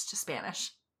 I switched to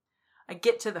Spanish. I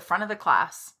get to the front of the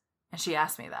class, and she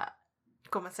asked me that.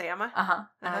 ¿Cómo se llama? Uh-huh.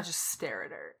 And I just stare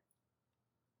at her.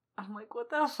 I'm like, what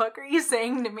the fuck are you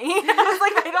saying to me? I was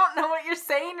like, I don't know what you're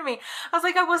saying to me. I was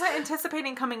like, I wasn't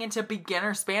anticipating coming into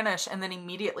beginner Spanish, and then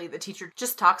immediately the teacher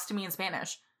just talks to me in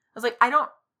Spanish. I was like, I don't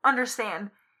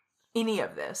understand any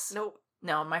of this. Nope.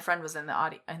 No, my friend was in the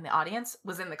audience,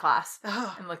 was in the class,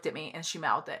 and looked at me, and she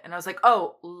mouthed it. And I was like,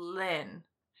 oh, Lynn.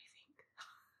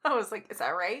 I was like, is that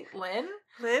right? Lynn?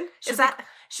 Lynn? She's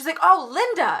like, oh,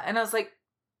 Linda. And I was like,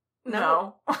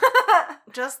 no.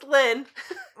 Just Lynn.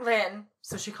 Lynn.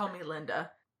 So she called me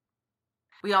Linda.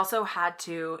 We also had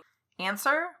to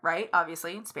answer, right?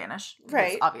 Obviously, in Spanish.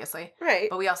 Right. Obviously. Right.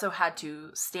 But we also had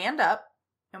to stand up,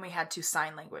 and we had to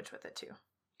sign language with it, too.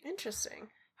 Interesting.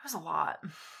 It was a lot.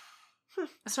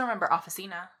 I still remember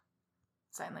Oficina,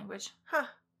 sign language. Huh.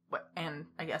 And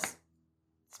I guess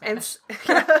Spanish.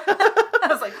 I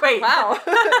was like, wait. Wow.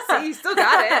 See, you still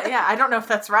got it. Yeah, I don't know if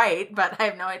that's right, but I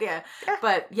have no idea. Yeah.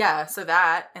 But yeah, so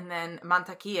that, and then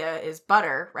mantequilla is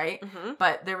butter, right? Mm-hmm.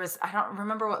 But there was, I don't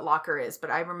remember what locker is,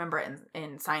 but I remember it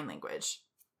in sign language.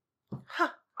 Huh.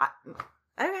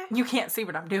 Okay. You can't see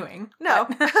what I'm doing. No.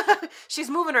 She's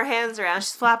moving her hands around.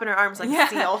 She's flapping her arms like a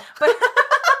seal. But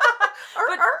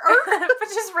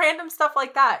just random stuff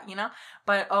like that, you know?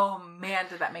 But oh man,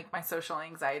 did that make my social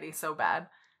anxiety so bad.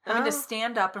 Having to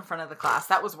stand up in front of the class,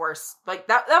 that was worse. Like,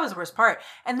 that was the worst part.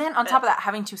 And then on top of that,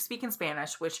 having to speak in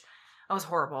Spanish, which I was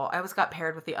horrible. I always got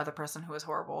paired with the other person who was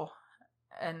horrible.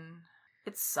 And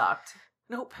it sucked.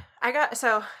 Nope. I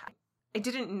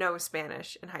didn't know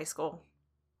Spanish in high school.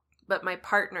 But my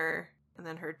partner and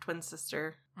then her twin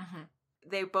sister, mm-hmm.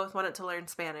 they both wanted to learn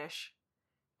Spanish.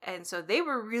 And so they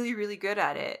were really, really good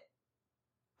at it.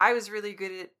 I was really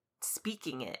good at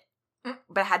speaking it,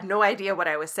 but had no idea what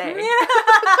I was saying.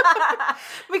 Yeah.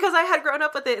 Because I had grown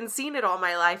up with it and seen it all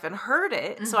my life and heard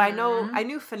it. Mm-hmm. So I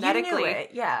knew phonetically. You knew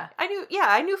it, yeah.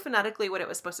 I knew phonetically what it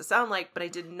was supposed to sound like, but I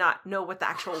did not know what the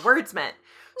actual words meant.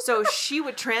 So she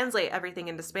would translate everything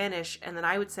into Spanish, and then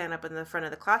I would stand up in the front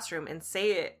of the classroom and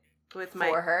say it with my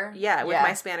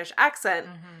my Spanish accent,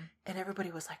 mm-hmm. and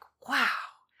everybody was like, "Wow."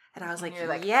 And I was like,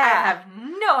 "Yeah, I have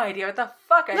no idea what the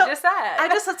fuck I just said. I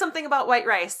just said something about white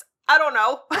rice. I don't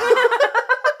know.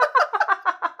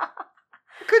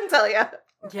 Couldn't tell you."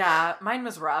 Yeah, mine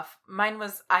was rough. Mine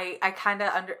was, I kind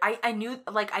of I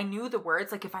knew the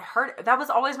words. Like, if I heard it, that was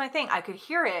always my thing. I could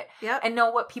hear it and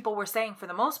know what people were saying for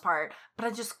the most part, but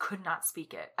I just could not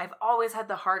speak it. I've always had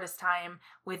the hardest time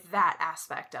with that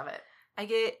aspect of it. I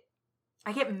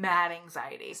get mad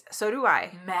anxiety. So do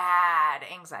I. Mad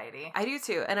anxiety. I do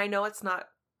too. And I know it's not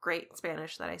great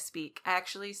Spanish that I speak. I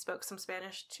actually spoke some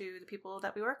Spanish to the people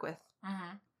that we work with.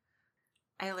 Mm-hmm.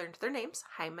 I learned their names,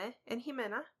 Jaime and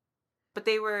Jimena. But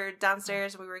they were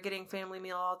downstairs and we were getting family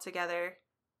meal all together.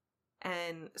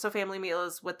 And so family meal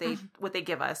is what they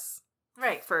give us.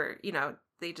 Right. For,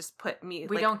 they just put me.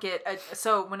 We don't get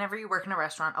so whenever you work in a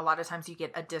restaurant, a lot of times you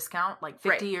get a discount, like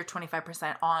 50 or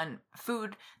 25% on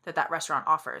food that restaurant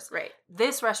offers. Right.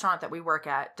 This restaurant that we work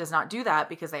at does not do that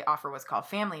because they offer what's called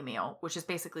family meal, which is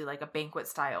basically like a banquet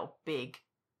style big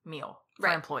meal for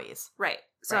employees. Right.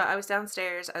 So I was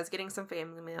downstairs. I was getting some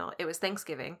family meal. It was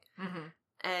Thanksgiving. Mm-hmm.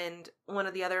 And one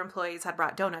of the other employees had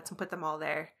brought donuts and put them all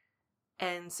there.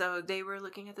 And so they were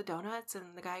looking at the donuts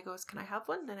and the guy goes, "Can I have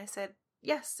one?" And I said,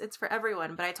 "Yes, it's for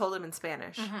everyone," but I told him in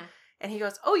Spanish. Mm-hmm. And he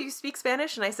goes, "Oh, you speak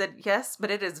Spanish?" And I said, "Yes, but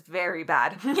it is very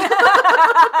bad."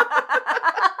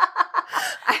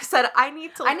 I said, I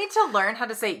need to learn how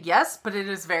to say yes, but it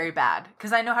is very bad.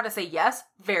 Because I know how to say yes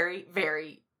very,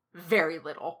 very, very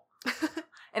little.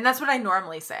 And that's what I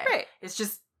normally say. Right. It's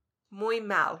just muy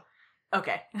mal.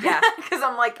 Okay. Yeah. Because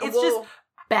I'm like, it's just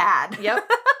bad. Yep.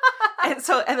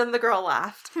 And then the girl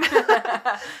laughed.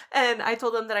 And I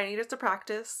told them that I needed to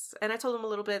practice. And I told them a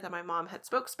little bit that my mom had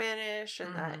spoke Spanish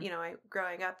and that, I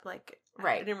growing up, like,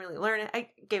 I didn't really learn it. I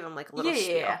gave them like a little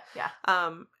spiel. Yeah.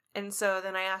 And so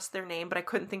then I asked their name, but I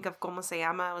couldn't think of como se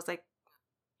llama. I was like,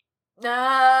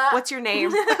 what's your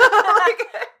name? Like,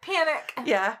 panic.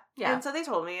 Yeah. Yeah. And so they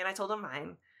told me and I told them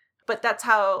mine. But that's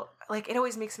how, like, it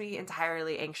always makes me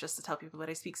entirely anxious to tell people that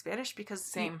I speak Spanish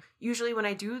because usually when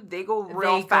I do, they go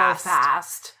real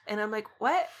fast. And I'm like,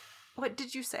 what? What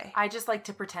did you say? I just like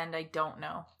to pretend I don't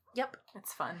know. Yep.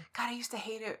 It's fun. God, I used to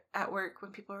hate it at work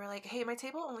when people were like, "Hey, my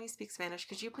table only speaks Spanish.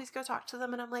 Could you please go talk to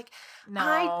them?" And I'm like, no.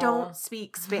 I don't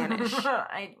speak Spanish.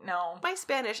 I know. My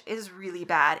Spanish is really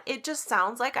bad. It just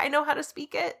sounds like I know how to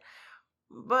speak it.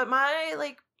 But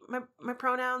my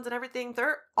pronouns and everything,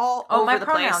 they're all over the place.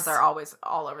 My pronouns are always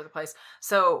all over the place.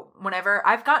 So whenever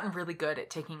I've gotten really good at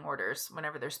taking orders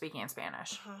whenever they're speaking in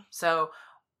Spanish. Mm-hmm. So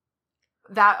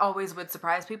that always would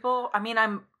surprise people. I mean,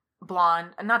 I'm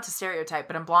blonde, not to stereotype,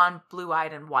 but I'm blonde,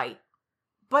 blue-eyed, and white.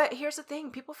 But here's the thing.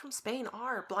 People from Spain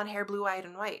are blonde hair, blue-eyed,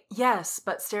 and white. Yes,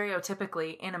 but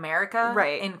stereotypically in America,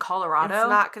 in Colorado, it's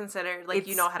not considered like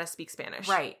you know how to speak Spanish.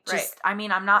 Right. I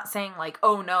mean, I'm not saying like,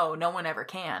 oh no one ever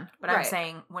can. But I'm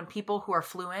saying when people who are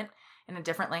fluent in a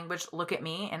different language look at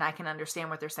me and I can understand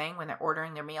what they're saying when they're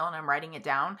ordering their meal and I'm writing it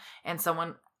down and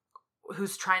someone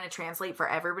who's trying to translate for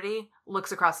everybody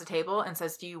looks across the table and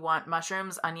says, "Do you want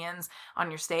mushrooms, onions on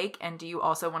your steak? And do you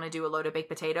also want to do a loaded baked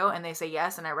potato?" And they say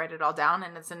yes. And I write it all down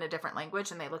and it's in a different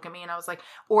language. And they look at me and I was like,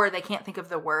 or they can't think of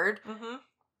the word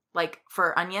like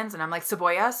for onions. And I'm like,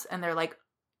 cebollas. And they're like,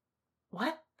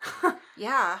 what?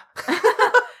 Yeah.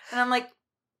 And I'm like,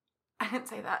 I didn't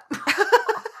say that.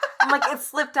 I'm like, it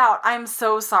slipped out. I'm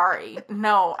so sorry.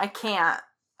 No, I can't.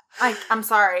 I'm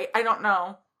sorry. I don't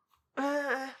know.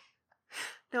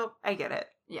 Nope, I get it.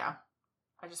 Yeah.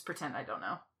 I just pretend I don't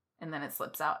know. And then it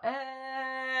slips out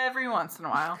every once in a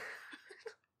while.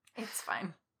 It's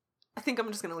fine. I think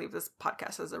I'm just going to leave this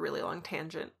podcast as a really long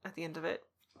tangent at the end of it.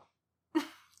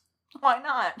 Why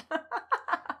not?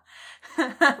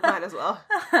 Might as well.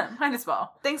 Might as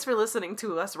well. Thanks for listening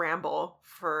to us ramble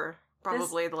for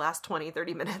probably the last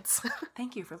 20-30 minutes.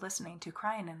 Thank you for listening to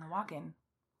Crying in the Walk-In.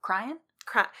 Crying?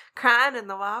 Crying in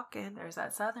the Walk-In. There's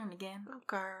that Southern again. Oh,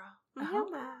 girl.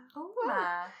 Oh,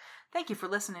 my. Thank you for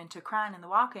listening to Crying in the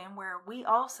Walk-In, where we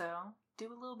also do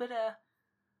a little bit of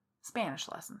Spanish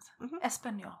lessons. Mm-hmm.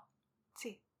 Espanol.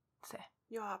 Sí. Sí.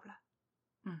 Yo habla.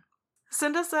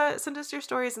 Send us your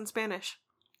stories in Spanish,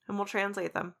 and we'll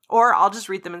translate them. Or I'll just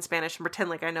read them in Spanish and pretend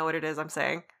like I know what it is I'm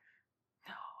saying.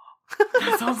 No.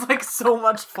 That sounds like so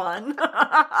much fun.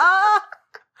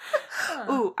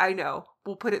 Ooh, I know.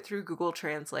 We'll put it through Google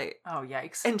Translate. Oh,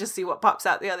 yikes. And just see what pops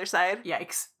out the other side.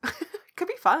 Yikes. Could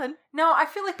be fun. No, I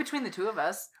feel like between the two of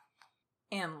us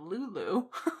and Lulu.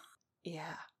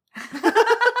 Yeah.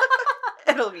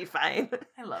 It'll be fine.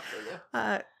 I love Lulu.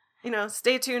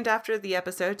 Stay tuned after the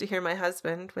episode to hear my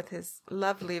husband with his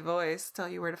lovely voice tell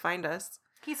you where to find us.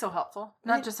 He's so helpful.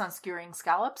 Not just on skewering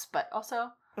scallops, but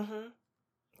also... Mm-hmm.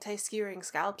 Say skewering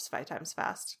scallops 5 times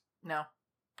fast. No.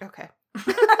 Okay.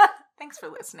 Thanks for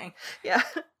listening. Yeah.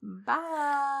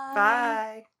 Bye.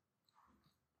 Bye.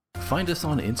 Find us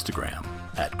on Instagram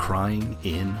at Crying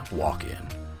In Walk-In,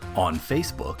 on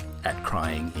Facebook at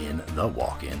Crying In The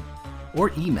Walk-In,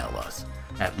 or email us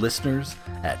at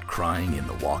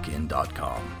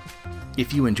listeners@cryinginthewalkin.com.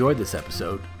 If you enjoyed this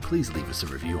episode, please leave us a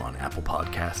review on Apple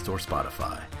Podcasts or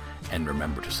Spotify, and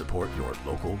remember to support your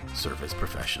local service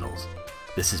professionals.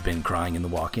 This has been Crying in the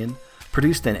Walk-In,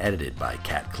 produced and edited by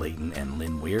Kat Clayton and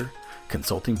Lynn Weir,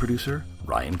 consulting producer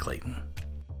Ryan Clayton.